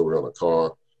do a story on a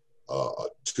car, a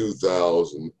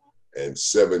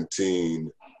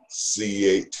 2017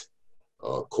 C8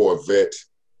 Corvette.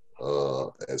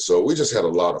 And so we just had a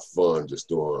lot of fun just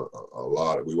doing a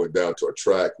lot. We went down to a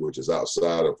track which is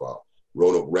outside of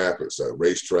Roanoke Rapids, a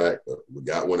racetrack. We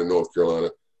got one in North Carolina.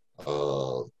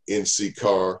 NC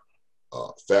Car,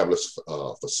 fabulous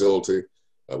facility.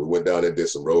 We went down and did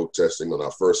some road testing on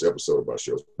our first episode of our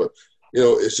shows. But, you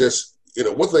know, it's just, you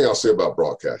know, one thing I'll say about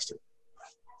broadcasting,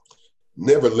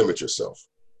 never limit yourself.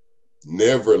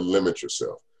 Never limit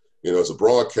yourself. You know, as a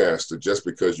broadcaster, just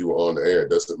because you are on the air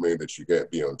doesn't mean that you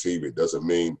can't be on TV. It doesn't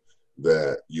mean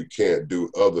that you can't do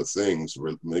other things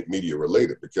media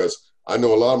related, because I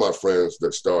know a lot of my friends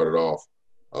that started off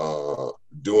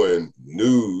doing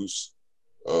news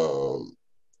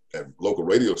at local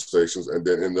radio stations and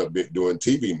then ended up doing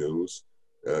TV news,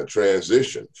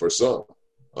 transition for some.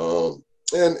 And,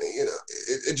 you know,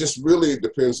 it just really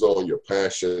depends on your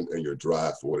passion and your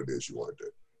drive for what it is you want to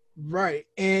do. Right.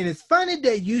 And it's funny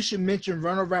that you should mention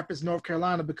Roanoke Rapids, North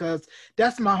Carolina, because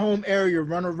that's my home area,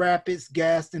 Roanoke Rapids,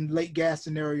 Gaston, Lake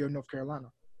Gaston area of North Carolina.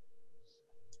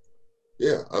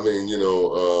 Yeah. I mean, you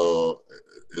know,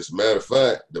 as a matter of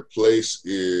fact, the place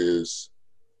is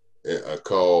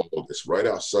called, it's right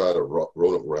outside of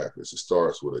Roanoke Rapids. It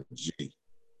starts with a G.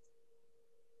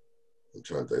 I'm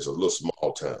trying to think. It's a little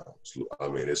small town. I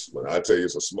mean, when I tell you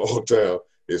it's a small town,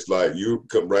 it's like you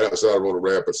come right outside of Roanoke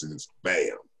Rapids and it's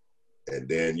bam. And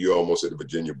then you're almost at the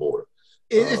Virginia border.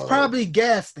 It's probably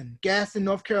Gaston,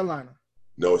 North Carolina.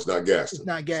 No, it's not Gaston. It's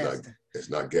not Gaston. It's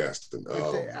not Gaston.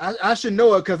 I should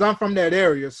know it because I'm from that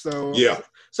area. So yeah.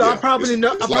 So yeah. I probably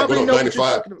know. It's like going up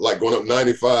 95. Like going up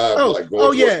 95.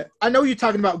 Oh yeah. I know you're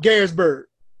talking about Garrisburg.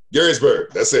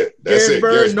 Garrisburg. That's it.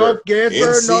 Garrisburg, North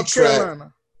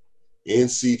Carolina.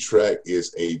 NC track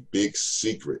is a big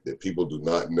secret that people do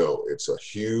not know. It's a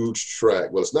huge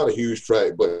track. Well, it's not a huge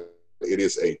track, but it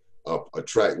is a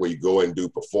track where you go and do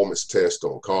performance tests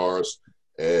on cars,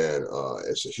 and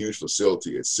it's a huge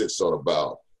facility. It sits on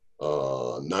about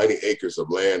 90 acres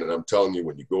of land, and I'm telling you,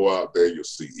 when you go out there, you'll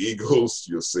see eagles,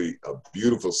 you'll see a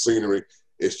beautiful scenery.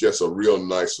 It's just a real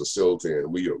nice facility,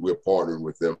 and we're partnering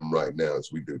with them right now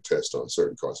as we do tests on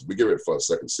certain cars. We get ready for a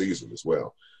second season as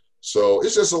well. So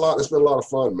it's just a lot. It's been a lot of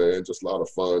fun, man. Just a lot of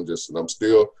fun. And I'm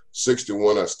still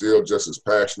 61. I'm still just as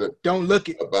passionate. Don't look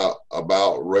it about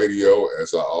radio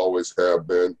as I always have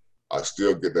been. I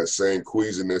still get that same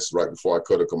queasiness right before I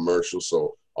cut a commercial.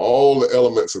 So all the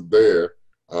elements are there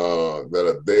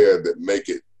that make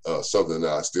it something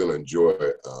that I still enjoy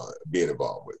being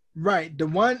involved with. Right. The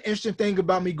one interesting thing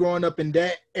about me growing up in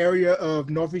that area of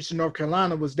northeastern North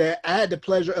Carolina was that I had the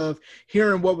pleasure of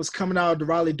hearing what was coming out of the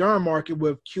Raleigh-Durham market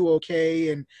with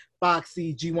QOK and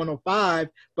Foxy G105,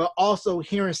 but also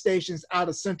hearing stations out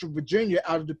of Central Virginia,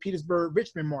 out of the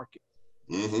Petersburg-Richmond market.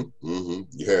 You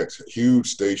had huge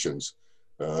stations.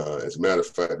 As a matter of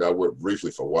fact, I worked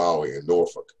briefly for Wowie in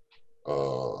Norfolk.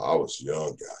 I was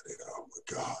young, oh my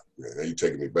God, man, now you're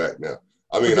taking me back now.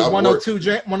 I mean, I 103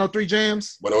 Jams. 103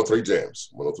 Jams.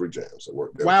 I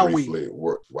worked there briefly.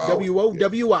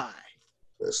 WOWI.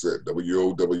 That's it.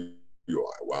 WOWI.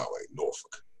 Wow,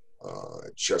 Norfolk,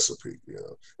 Chesapeake.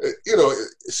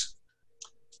 It's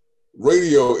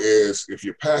radio is, if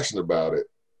you're passionate about it,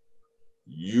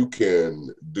 you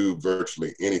can do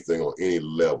virtually anything on any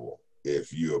level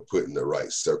if you're put in the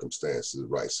right circumstances, the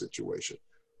right situation.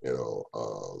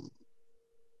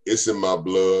 It's in my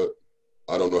blood.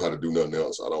 I don't know how to do nothing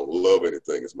else. I don't love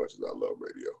anything as much as I love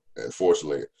radio. And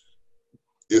fortunately,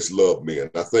 it's loved me. And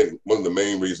I think one of the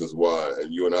main reasons why,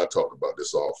 and you and I talked about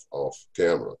this off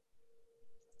camera,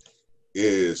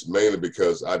 is mainly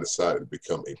because I decided to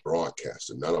become a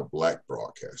broadcaster, not a black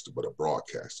broadcaster, but a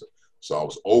broadcaster. So I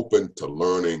was open to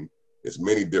learning as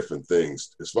many different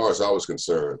things. As far as I was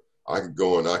concerned, I could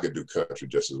go and I could do country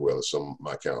just as well as some of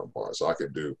my counterparts. I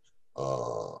could do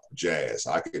jazz.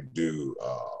 I could do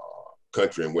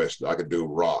country and western. I could do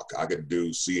rock. I could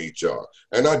do CHR.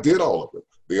 And I did all of them.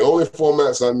 The only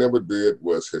formats I never did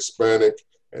was Hispanic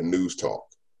and news talk.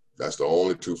 That's the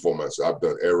only two formats. I've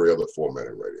done every other format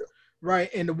in radio. Right.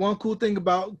 And the one cool thing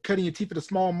about cutting your teeth at a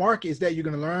small market is that you're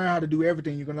going to learn how to do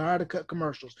everything. You're going to learn how to cut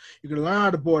commercials. You're going to learn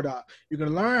how to board up. You're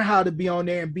going to learn how to be on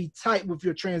there and be tight with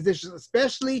your transitions,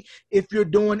 especially if you're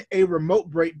doing a remote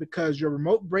break, because your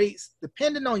remote breaks,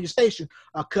 depending on your station,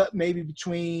 are cut maybe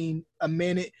between a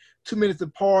minute, 2 minutes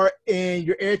apart, and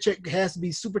your air check has to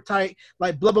be super tight,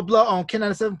 like blah, blah, blah on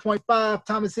K97.5,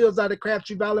 Thomas Hills out of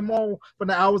Crabtree Valley Mall from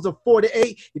the hours of 4 to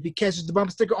 8. If you catches the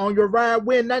bumper sticker on your ride,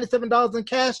 win $97 in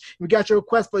cash. We got your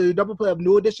request for your double play of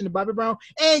New Edition of Bobby Brown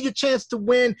and your chance to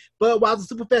win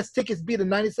Budweiser Superfest tickets. Be the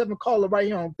 97 caller right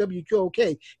here on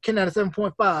WQOK,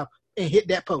 K97.5, and hit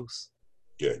that post.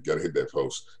 Yeah, got to hit that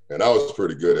post. And I was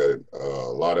pretty good at it.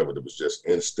 A lot of it was just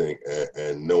instinct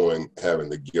and knowing, having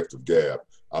the gift of gab.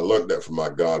 I learned that from my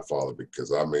godfather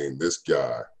because, I mean, this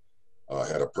guy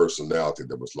had a personality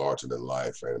that was larger than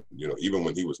life. And, you know, even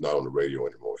when he was not on the radio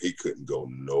anymore, he couldn't go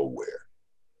nowhere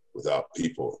without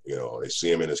people. You know, they see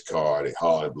him in his car, they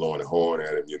holler, blowing the horn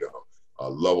at him, you know, a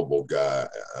lovable guy.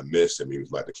 I miss him. He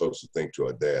was like the closest thing to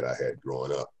a dad I had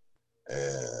growing up.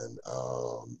 And,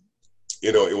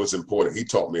 you know, it was important. He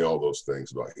taught me all those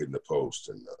things about hitting the post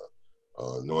and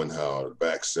knowing how to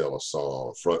back sell a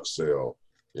song, front sell,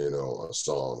 you know, a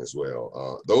song as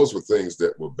well. Those were things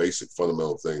that were basic,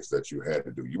 fundamental things that you had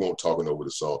to do. You weren't talking over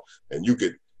the song, and you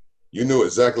knew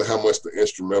exactly how much the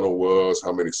instrumental was,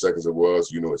 how many seconds it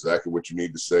was. You know exactly what you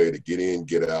need to say to get in,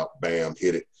 get out, bam,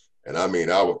 hit it. And I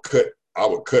mean, I would cut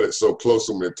it so close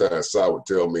so many times. Si would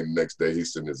tell me the next day,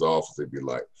 he's in his office, he'd be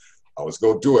like, I was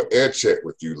going to do an air check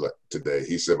with you today.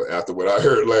 He said, but after what I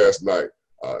heard last night,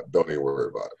 don't even worry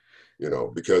about it. You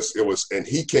know, because it was, and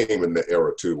he came in the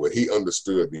era too, where he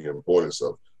understood the importance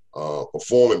of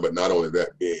performing, but not only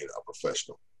that, being a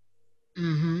professional.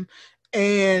 Mm-hmm.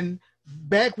 And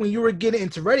back when you were getting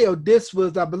into radio, this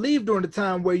was, I believe, during the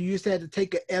time where you used to have to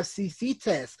take an FCC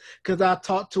test, because I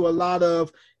talked to a lot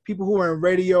of people who were in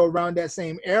radio around that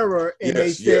same era, and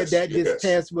they said that this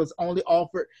test was only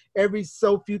offered every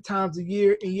so few times a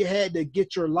year, and you had to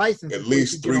get your license. At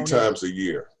least 3 times a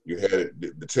year. You had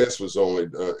it. The test was only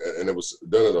done, and it was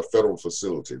done at a federal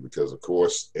facility because, of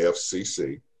course,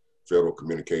 FCC, Federal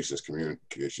Communications Federal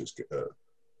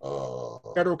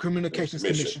Communications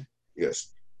Commission. Yes.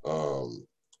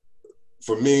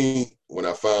 For me, when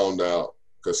I found out,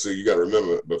 because, see, you got to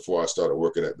remember, before I started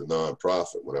working at the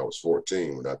nonprofit, when I was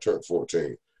 14, when I turned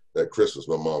 14, that Christmas,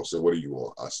 my mom said, what do you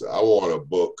want? I said, I want a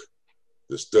book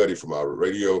to study for my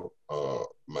radio,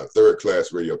 my 3rd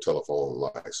class radio telephone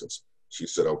license. She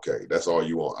said, okay, that's all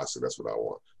you want? I said, that's what I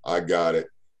want. I got it.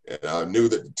 And I knew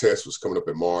that the test was coming up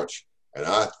in March. And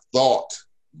I thought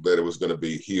that it was going to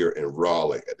be here in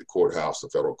Raleigh at the courthouse, the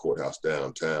federal courthouse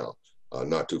downtown,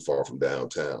 not too far from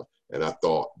downtown. And I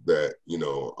thought that, you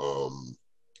know,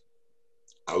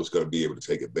 I was going to be able to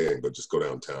take it there and just go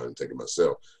downtown and take it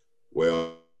myself.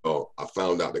 Well, I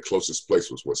found out the closest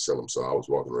place was West Salem, so I was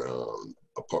walking around.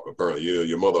 Apparently, you know,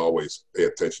 your mother always pay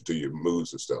attention to your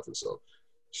moods and stuff, and so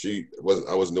I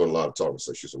wasn't doing a lot of talking.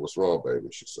 So she said, "What's wrong, baby?"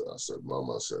 She said, "I said,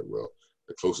 Mama," I said, "Well,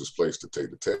 the closest place to take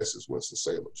the test is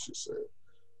Winston-Salem." She said,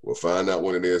 "We'll find out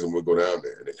when it is, and we'll go down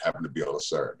there." And it happened to be on a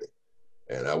Saturday,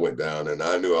 and I went down, and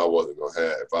I knew I wasn't going to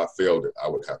have. If I failed it, I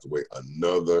would have to wait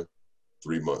another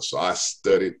 3 months. So I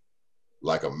studied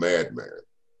like a madman.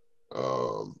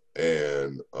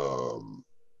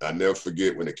 I never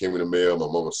forget when it came in the mail, my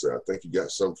mama said, I think you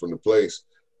got something from the place.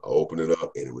 I opened it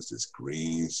up, and it was this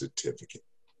green certificate.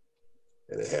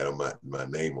 And it had my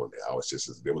name on there.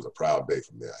 It was a proud day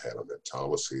for me. I had on there,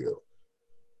 Thomas Hill,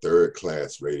 3rd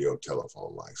class radio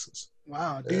telephone license.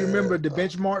 Wow. Do you remember the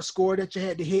benchmark score that you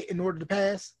had to hit in order to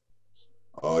pass?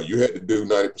 You had to do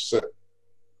 90%.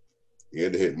 You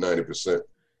had to hit 90%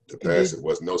 to pass. It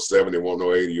was no 70,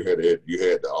 no 80. You had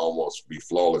to almost be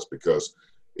flawless because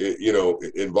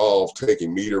it involved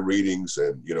taking meter readings,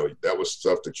 and that was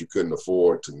stuff that you couldn't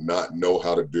afford to not know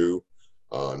how to do,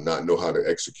 not know how to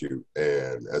execute.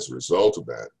 And as a result of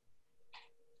that,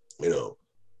 you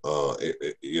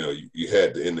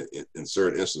had to, in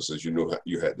certain instances, you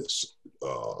had to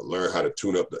learn how to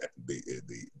tune up the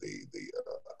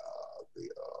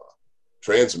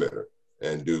transmitter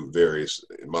and do various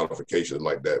modifications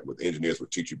like that. With engineers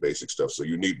would teach you basic stuff. So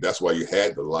that's why you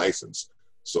had the license.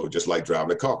 So just like driving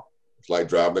a car,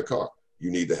 you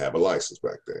need to have a license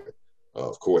back then.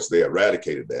 Of course, they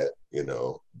eradicated that,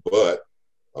 but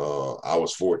I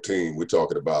was 14. We're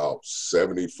talking about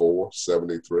 74,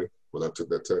 73 when I took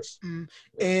that test.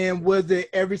 And was it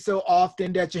every so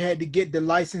often that you had to get the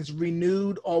license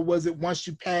renewed, or was it once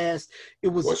you passed, it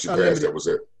was once you unlimited? passed, that was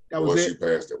it. That was Once it. you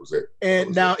passed, that was it. And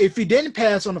was now, it. if you didn't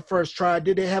pass on the first try,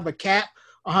 did they have a cap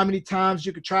on how many times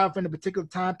you could try for in a particular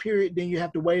time period? Then you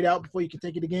have to wait out before you can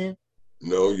take it again?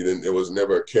 No, you didn't. It was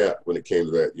never a cap when it came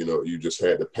to that. You just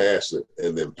had to pass it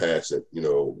and then pass it,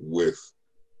 with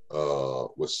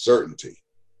certainty.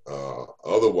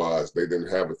 Otherwise, they didn't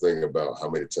have a thing about how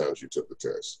many times you took the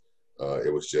test.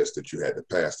 It was just that you had to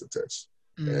pass the test.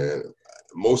 And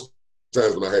most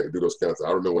times when I had to do those kinds of,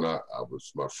 I remember when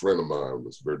my friend of mine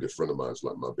was a very dear friend of mine. It's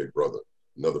like my big brother,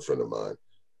 another friend of mine.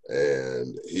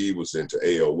 And he was into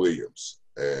A.L. Williams.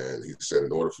 And he said,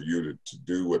 in order for you to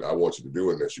do what I want you to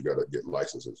do in this, you got to get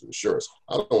licenses and insurance.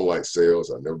 I don't like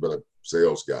sales. I've never been a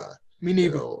sales guy. Me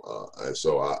neither. And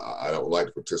so I don't like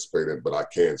to participate in it, but I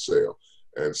can sell.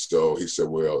 And so he said,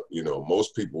 well,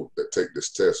 most people that take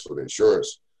this test for the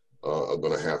insurance are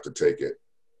going to have to take it.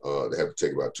 They have to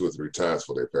take it about 2 or 3 times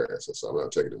before they pass. I said, I'm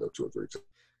not taking it 2 or 3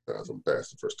 times. I'm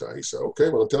passed the first time. He said, okay,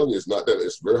 well, I'm telling you, it's not that.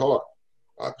 It's very hard.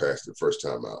 I passed it the first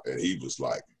time out. And he was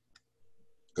like,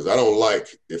 because I don't like,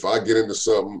 if I get into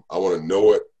something, I want to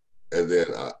know it. And then,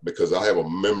 because I have a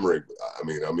memory, I'm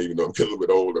even though I'm getting a little bit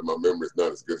older, my memory is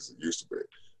not as good as it used to be.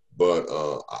 But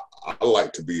I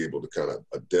like to be able to kind of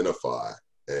identify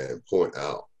and point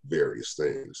out various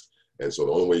things. And so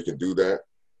the only way you can do that,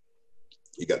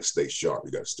 you got to stay sharp.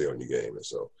 You got to stay on your game. And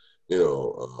so, I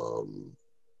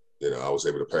was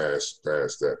able to pass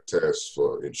that test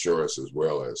for insurance as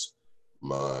well as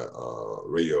my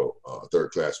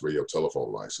third-class radio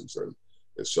telephone license. And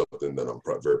it's something that I'm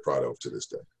very proud of to this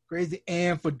day. Crazy.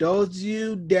 And for those of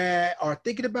you that are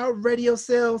thinking about radio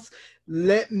sales,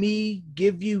 let me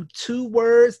give you 2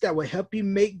 words that will help you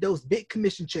make those big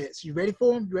commission checks. You ready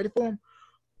for them?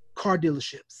 Car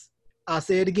dealerships. I'll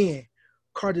say it again.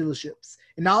 Car dealerships.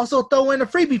 And I also throw in a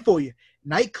freebie for you.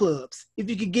 Nightclubs. If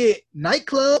you could get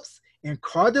nightclubs and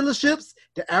car dealerships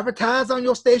to advertise on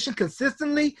your station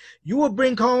consistently, you will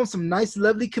bring home some nice,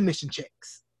 lovely commission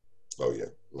checks. Oh, yeah.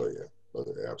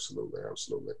 Absolutely.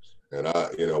 And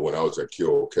when I was at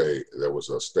QOK, there was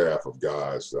a staff of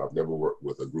guys. I've never worked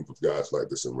with a group of guys like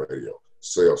this in radio.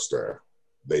 Sales staff.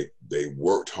 They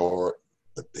worked hard,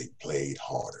 but they played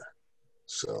harder.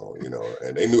 So,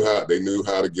 and they knew how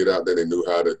to get out there.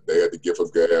 They had the gift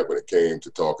of gab when it came to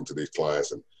talking to these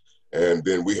clients. And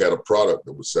then we had a product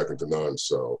that was second to none.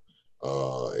 So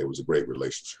it was a great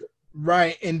relationship.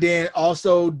 Right. And then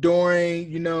also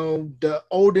during, the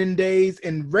olden days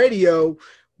in radio,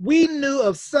 we knew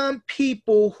of some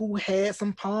people who had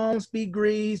some palms be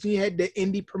greased. You had the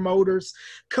indie promoters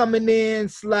coming in,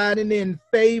 sliding in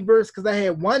favors. Because I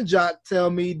had one jock tell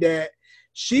me that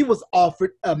she was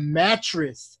offered a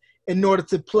mattress in order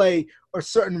to play a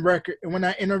certain record. And when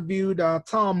I interviewed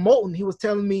Tom Moulton, he was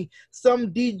telling me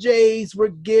some DJs were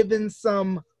given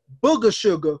some booger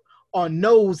sugar or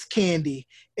nose candy,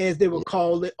 as they would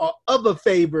call it, or other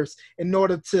favors in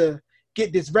order to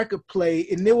get this record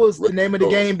played. And it was the name of the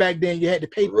game back then. You had to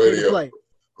pay to play.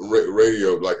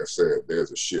 Radio, like I said,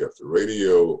 there's a shift.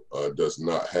 Radio does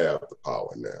not have the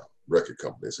power now. Record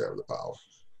companies have the power.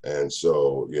 And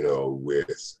so,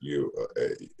 with you,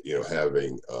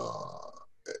 having,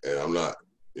 and I'm not,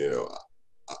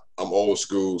 I'm old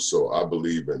school, so I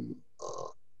believe in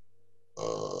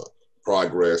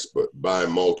progress, but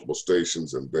buying multiple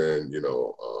stations and then,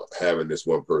 having this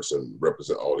one person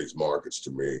represent all these markets,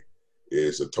 to me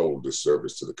is a total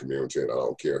disservice to the community. And I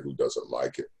don't care who doesn't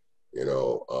like it.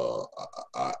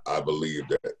 I believe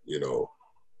that,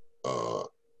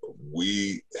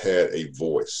 we had a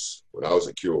voice. When I was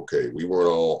at QOK, we weren't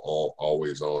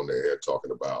always on there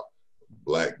talking about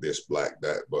black this, black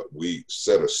that, but we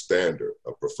set a standard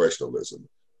of professionalism.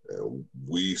 And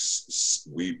we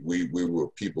were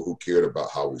people who cared about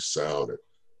how we sounded,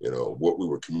 what we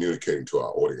were communicating to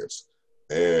our audience.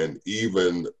 And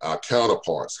even our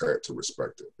counterparts had to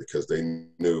respect it because they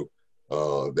knew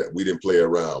that we didn't play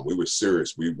around. We were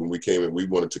serious. When we came in, we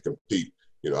wanted to compete.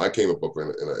 I came up in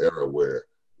an era where,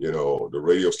 the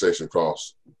radio station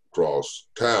across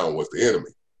town was the enemy.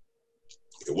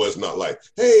 It was not like,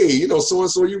 hey,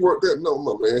 so-and-so, you worked that? No,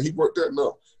 my man, he worked that?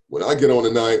 No. When I get on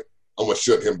tonight, I'm gonna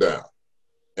shut him down.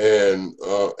 And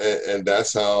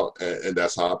that's how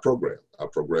I program. I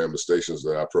program the stations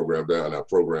that I programmed down. I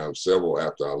programmed several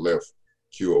after I left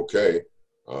QOK.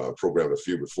 Programmed a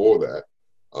few before that.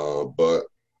 But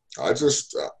I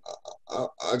just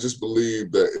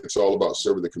believe that it's all about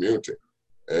serving the community.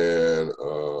 And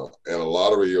a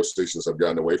lot of radio stations have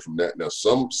gotten away from that. Now,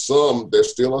 some there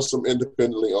still are some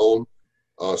independently owned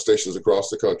stations across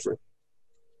the country,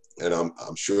 and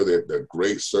I'm sure that they're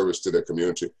great service to their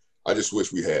community. I just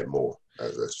wish we had more.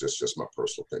 That's just my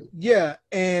personal opinion. Yeah,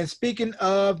 and speaking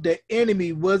of the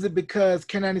enemy, was it because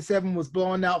K97 was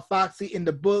blowing out Foxy in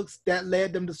the books that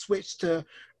led them to switch to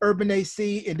Urban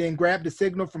AC and then grab the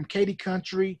signal from Katy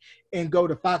Country and go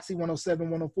to Foxy 107,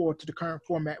 104 to the current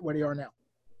format where they are now?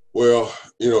 Well,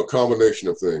 a combination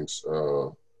of things.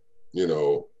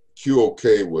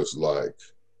 QOK was like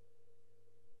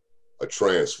a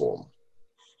transformer.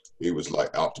 He was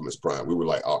like Optimus Prime. We were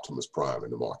like Optimus Prime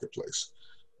in the marketplace.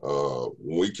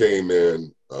 When we came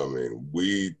in, I mean,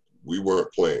 we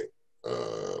weren't playing.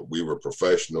 We were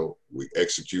professional. We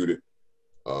executed.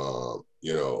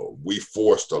 We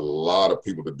forced a lot of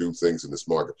people to do things in this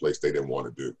marketplace they didn't want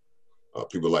to do.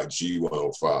 People like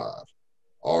G105,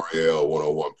 RL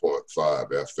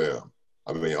 101.5 FM.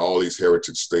 I mean, all these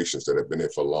heritage stations that have been here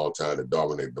for a long time that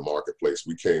dominated the marketplace.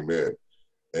 We came in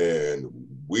and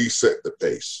we set the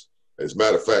pace. As a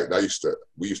matter of fact,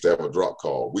 we used to have a drop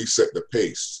call. We set the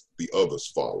pace, the others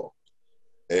follow.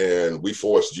 And we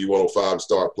forced G105 to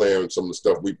start playing some of the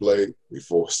stuff we played. We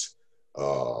forced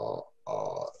RAL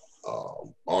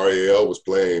was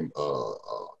playing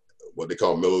what they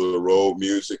call middle of the road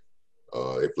music.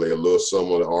 They play a little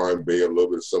some of the R&B, a little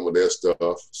bit of some of their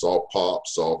stuff, soft pop,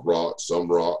 soft rock, some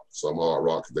hard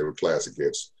rock, because they were classic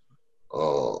hits.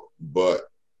 But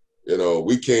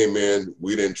we came in,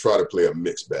 we didn't try to play a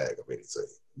mixed bag of anything.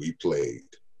 We played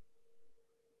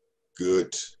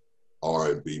good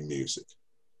R&B music.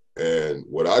 And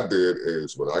what I did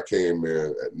is when I came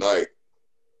in at night,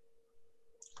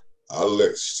 I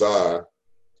let Cy,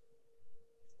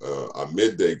 our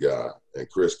midday guy, and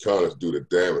Chris Connors do the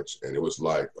damage. And it was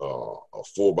like a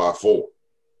 4x4.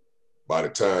 By the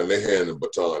time they handed the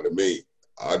baton to me,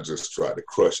 I just tried to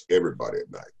crush everybody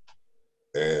at night.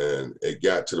 And it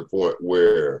got to the point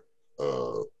where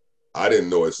I didn't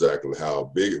know exactly how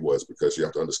big it was, because you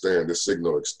have to understand this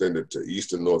signal extended to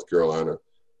eastern North Carolina,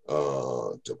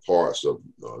 to parts of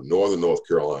northern North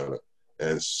Carolina,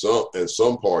 and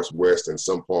some parts west, and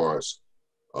some parts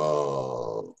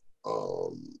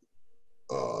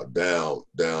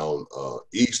down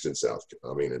east and south.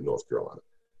 In North Carolina,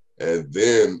 and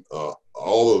then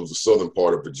all of the southern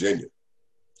part of Virginia.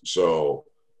 So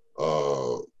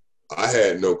I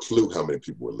had no clue how many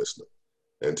people were listening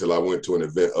until I went to an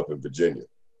event up in Virginia,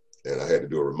 and I had to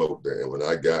do a remote there. And when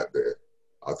I got there,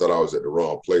 I thought I was at the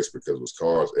wrong place because it was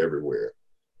cars everywhere.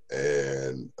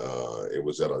 And it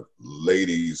was at a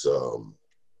ladies'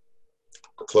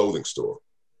 clothing store.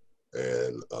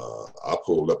 And I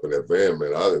pulled up in that van,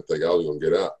 man. I didn't think I was going to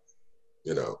get out.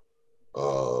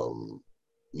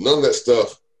 None of that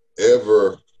stuff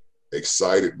ever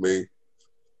excited me.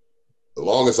 As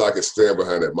long as I could stand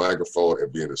behind that microphone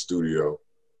and be in the studio,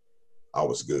 I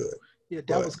was good. Yeah,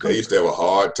 that was cool. They used to have a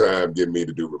hard time getting me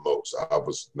to do remotes. I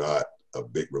was not a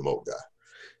big remote guy.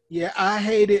 Yeah, I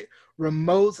hated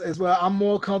remotes as well. I'm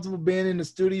more comfortable being in the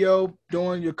studio,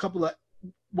 doing a couple of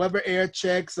weather air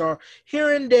checks or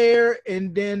here and there.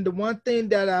 And then the one thing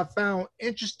that I found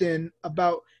interesting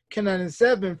about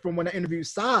K97 from when I interviewed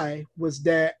Cy was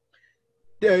that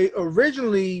they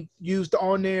originally used the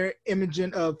on-air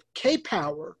imaging of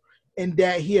K-Power, and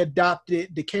that he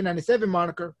adopted the K97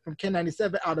 moniker from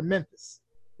K97 out of Memphis.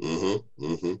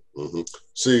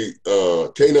 See,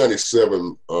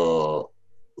 K97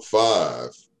 5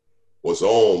 was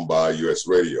owned by U.S.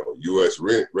 Radio. U.S.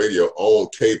 Radio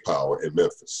owned K-Power in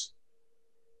Memphis.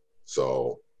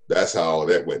 So that's how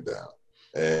that went down.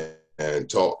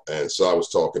 And so I was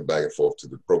talking back and forth to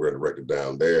the program director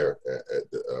down there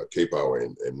at the K-Power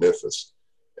in Memphis.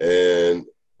 And,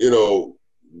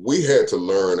 we had to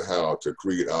learn how to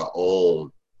create our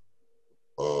own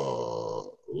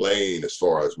lane as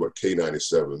far as what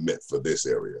K97 meant for this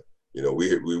area. We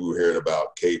were hearing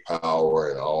about K-Power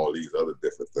and all these other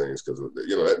different things because,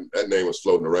 that name was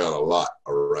floating around a lot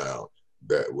around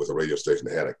that with a radio station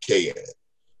that had a K in it,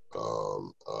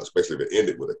 especially if it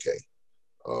ended with a K.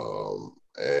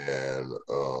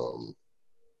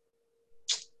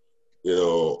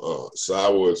 Cy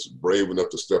was brave enough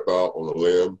to step out on a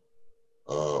limb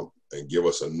and give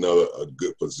us a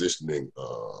good positioning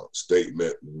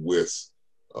statement with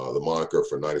the moniker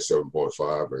for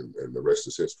 97.5, and the rest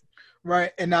is history.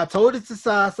 Right, and I told it to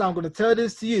Cy, so I'm going to tell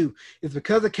this to you. It's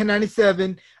because of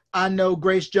K97, I know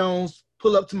Grace Jones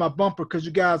pull up to my bumper because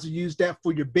you guys will use that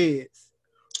for your beds.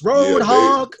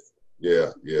 Roadhog.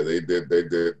 Yeah, they did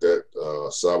that.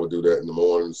 Cy would do that in the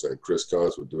mornings, and Chris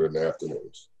Connors would do it in the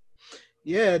afternoons.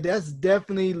 Yeah, that's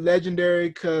definitely legendary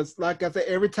because, like I said,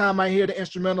 every time I hear the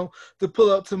instrumental to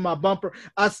pull up to my bumper,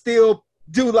 I still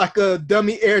do like a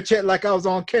dummy air check like I was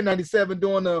on K97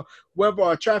 doing a weather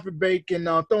or traffic break and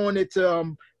throwing it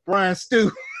to Brian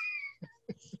Stu.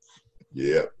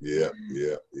 Yeah,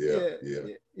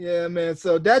 man.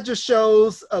 So that just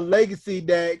shows a legacy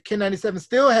that Ken 97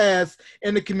 still has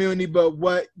in the community. But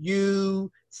what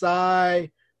you, Cy,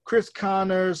 Chris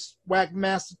Connors, Whack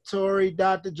Master Tory,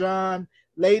 Dr. John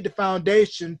laid the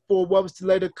foundation for what was to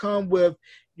later come with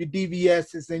your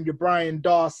DVSs and your Brian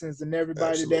Dawsons and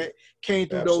everybody that came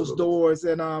through those doors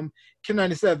and Ken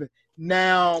 97.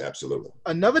 Now,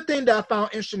 another thing that I found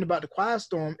interesting about the Quiet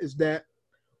Storm is that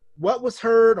what was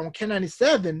heard on Ken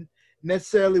 97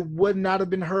 necessarily would not have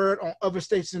been heard on other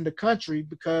stations in the country,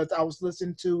 because I was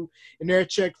listening to an air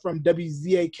check from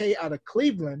WZAK out of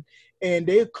Cleveland, and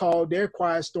they called their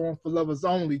Quiet Storm For Lovers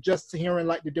Only, just hearing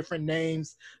like the different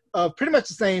names of pretty much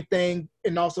the same thing,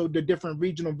 and also the different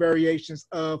regional variations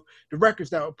of the records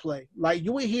that would play. Like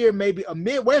you would hear maybe a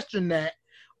Midwestern act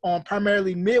on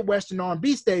primarily Midwestern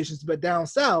R&B stations, but down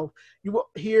south you will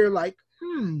hear like,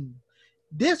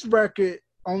 this record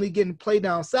only getting played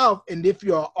down south. And if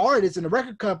you're an artist in a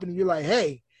record company, you're like,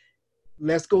 hey,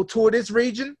 let's go tour this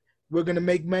region. We're going to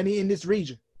make money in this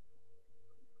region.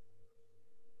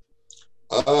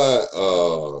 I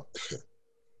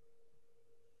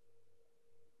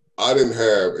didn't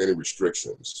have any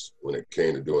restrictions when it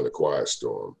came to doing the Quiet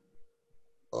Storm.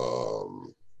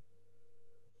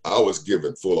 I was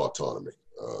given full autonomy.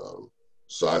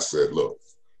 So I said, look,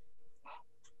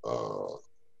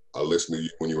 I listened to you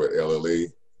when you were at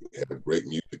LLE. You had a great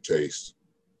music taste.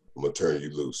 I'm gonna turn you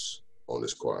loose on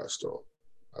this Quiet Storm.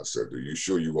 I said, are you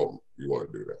sure you want to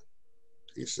do that?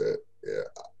 He said, yeah,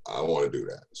 I want to do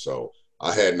that. So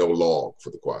I had no log for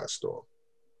the Quiet Storm.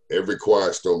 Every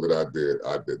Quiet Storm that I did.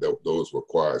 Those were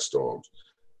Quiet Storms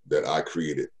that I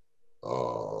created.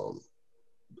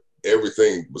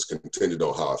 Everything was contingent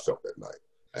on how I felt that night.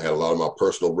 I had a lot of my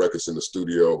personal records in the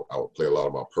studio. I would play a lot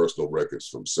of my personal records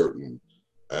from certain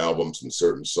albums and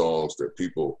certain songs that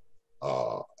people,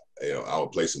 I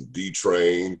would play some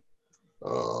D-Train,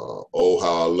 Oh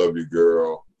How I Love You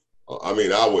Girl. I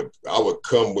would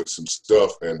come with some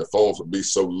stuff and the phones would be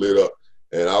so lit up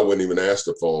and I wouldn't even ask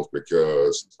the phones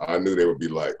because I knew they would be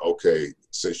like, okay,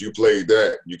 since you played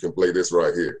that, you can play this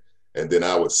right here. And then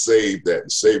I would save that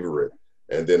and savor it.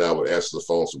 And then I would answer the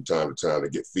phones from time to time to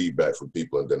get feedback from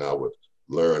people. And then I would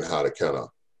learn how to kind of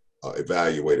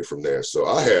evaluate it from there. So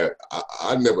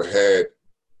I never had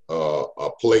a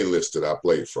playlist that I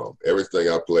played from. Everything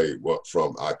I played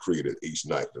from, I created each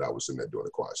night that I was in there doing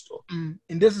the Quiet Storm.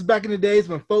 And this is back in the days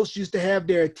when folks used to have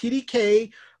their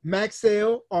TDK,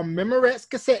 Maxell, or Memorex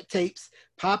cassette tapes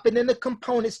popping in the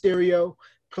component stereo,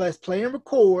 plus play and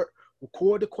record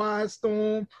the Quiet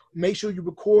Storm, make sure you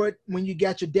record when you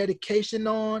got your dedication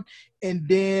on, and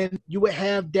then you would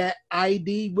have that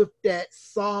ID with that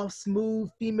soft, smooth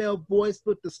female voice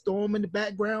with the storm in the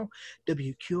background.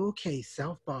 WQOK,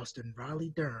 South Boston,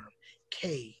 Raleigh, Durham,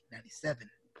 K97.5.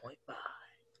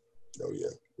 Oh, yeah.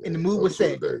 And the mood was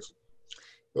set.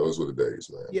 Those were the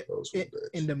days, man. Yeah, those were the days.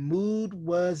 And the mood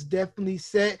was definitely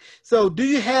set. So do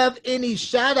you have any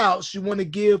shout outs you want to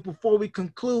give before we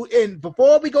conclude? And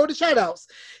before we go to shout outs,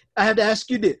 I have to ask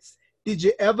you this. Did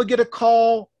you ever get a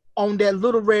call on that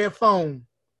little red phone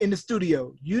in the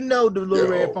studio? You know the little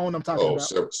red phone I'm talking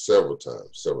about. Several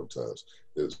times.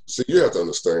 See, you have to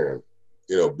understand,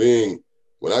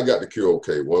 when I got to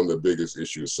QOK, one of the biggest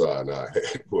issues Cy and I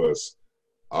had was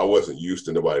I wasn't used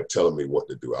to nobody telling me what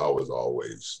to do. I was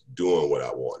always doing what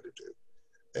I wanted to do.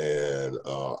 And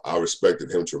I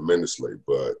respected him tremendously,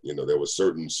 but, there were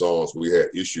certain songs we had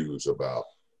issues about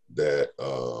that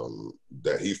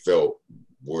that he felt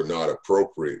were not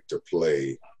appropriate to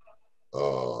play.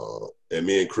 And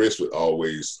me and Chris would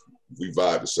always, we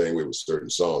vibe the same way with certain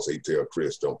songs. He'd tell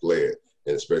Chris, don't play it.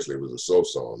 And especially if it was a soul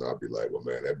song, I'd be like, well,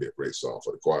 man, that'd be a great song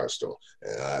for the Quiet Storm.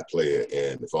 And I'd play it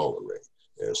and the phone would ring.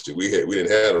 And see, we didn't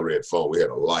have a red phone. We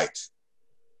had a light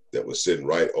that was sitting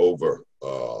right over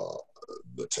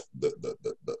the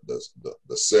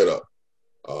setup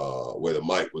where the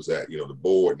mic was at, the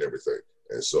board and everything.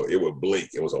 And so it would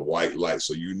blink. It was a white light,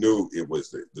 so you knew it was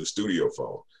the studio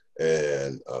phone.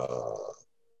 And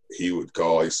he would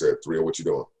call. He said, "3, what you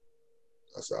doing?"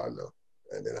 I said, "I know."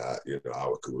 And then I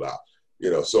would cool out.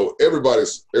 So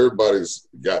everybody's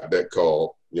got that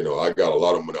call. I got a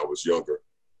lot of them when I was younger.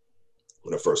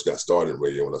 When I first got started in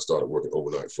radio, when I started working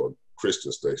overnight for a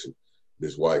Christian station,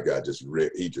 this white guy just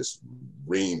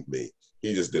reamed me.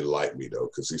 He just didn't like me though,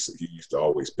 because he used to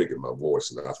always pick at my voice,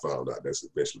 and I found out that's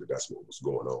what was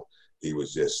going on. He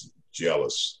was just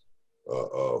jealous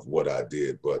of what I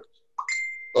did. But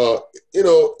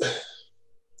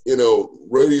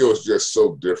radio is just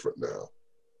so different now,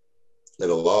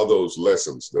 and a lot of those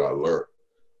lessons that I learned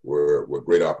were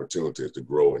great opportunities to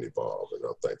grow and evolve, and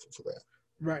I'm thankful for that.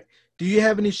 Right. Do you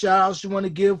have any shout outs you want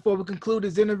to give before we conclude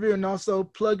this interview, and also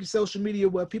plug your social media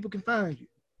where people can find you?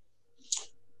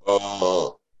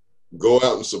 Go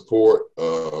out and support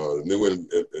the new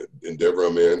endeavor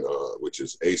I'm in, which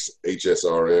is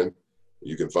HSRN.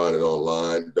 You can find it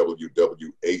online,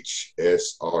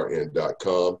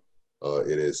 www.hsrn.com.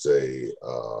 It is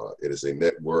a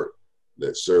network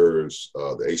that serves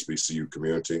the HBCU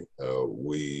community.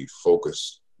 We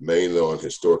focus mainly on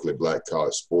historically Black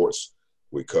college sports.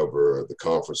 We cover the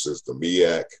conferences, the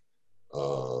MEAC,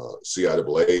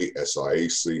 CIAA,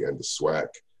 SIAC, and the SWAC.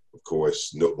 Of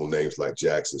course, notable names like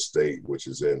Jackson State, which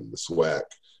is in the SWAC,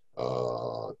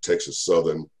 Texas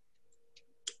Southern,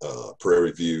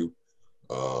 Prairie View,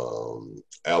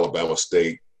 Alabama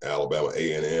State, Alabama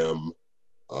A&M,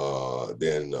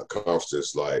 then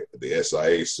conferences like the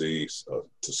SIAC,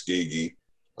 Tuskegee,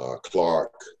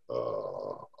 Clark,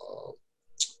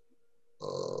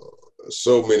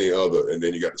 so many other, and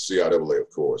then you got the CIAA, of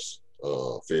course,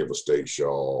 Fayetteville State,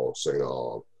 Shaw, St.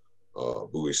 Aug,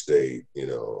 Bowie State, et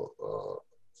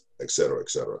cetera, et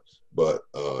cetera. But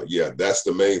yeah, that's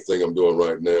the main thing I'm doing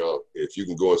right now. If you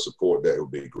can go and support that, it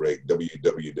would be great.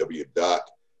 www.hsrn.com.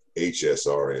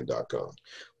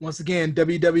 Once again,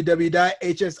 www.hsrn.com.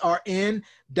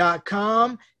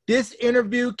 This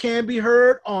interview can be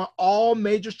heard on all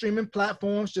major streaming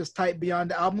platforms. Just type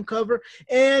Beyond the Album Cover.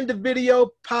 And the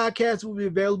video podcast will be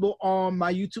available on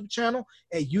my YouTube channel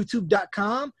at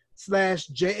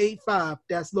youtube.com/J85.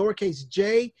 That's lowercase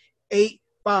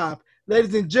J85.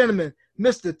 Ladies and gentlemen,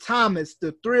 Mr. Thomas,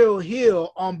 the Thrill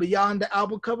Hill on Beyond the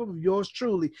Album Cover with yours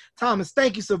truly. Thomas,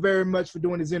 thank you so very much for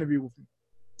doing this interview with me.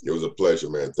 It was a pleasure,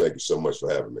 man. Thank you so much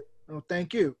for having me. Oh,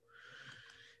 thank you.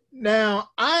 Now,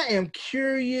 I am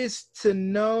curious to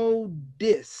know this.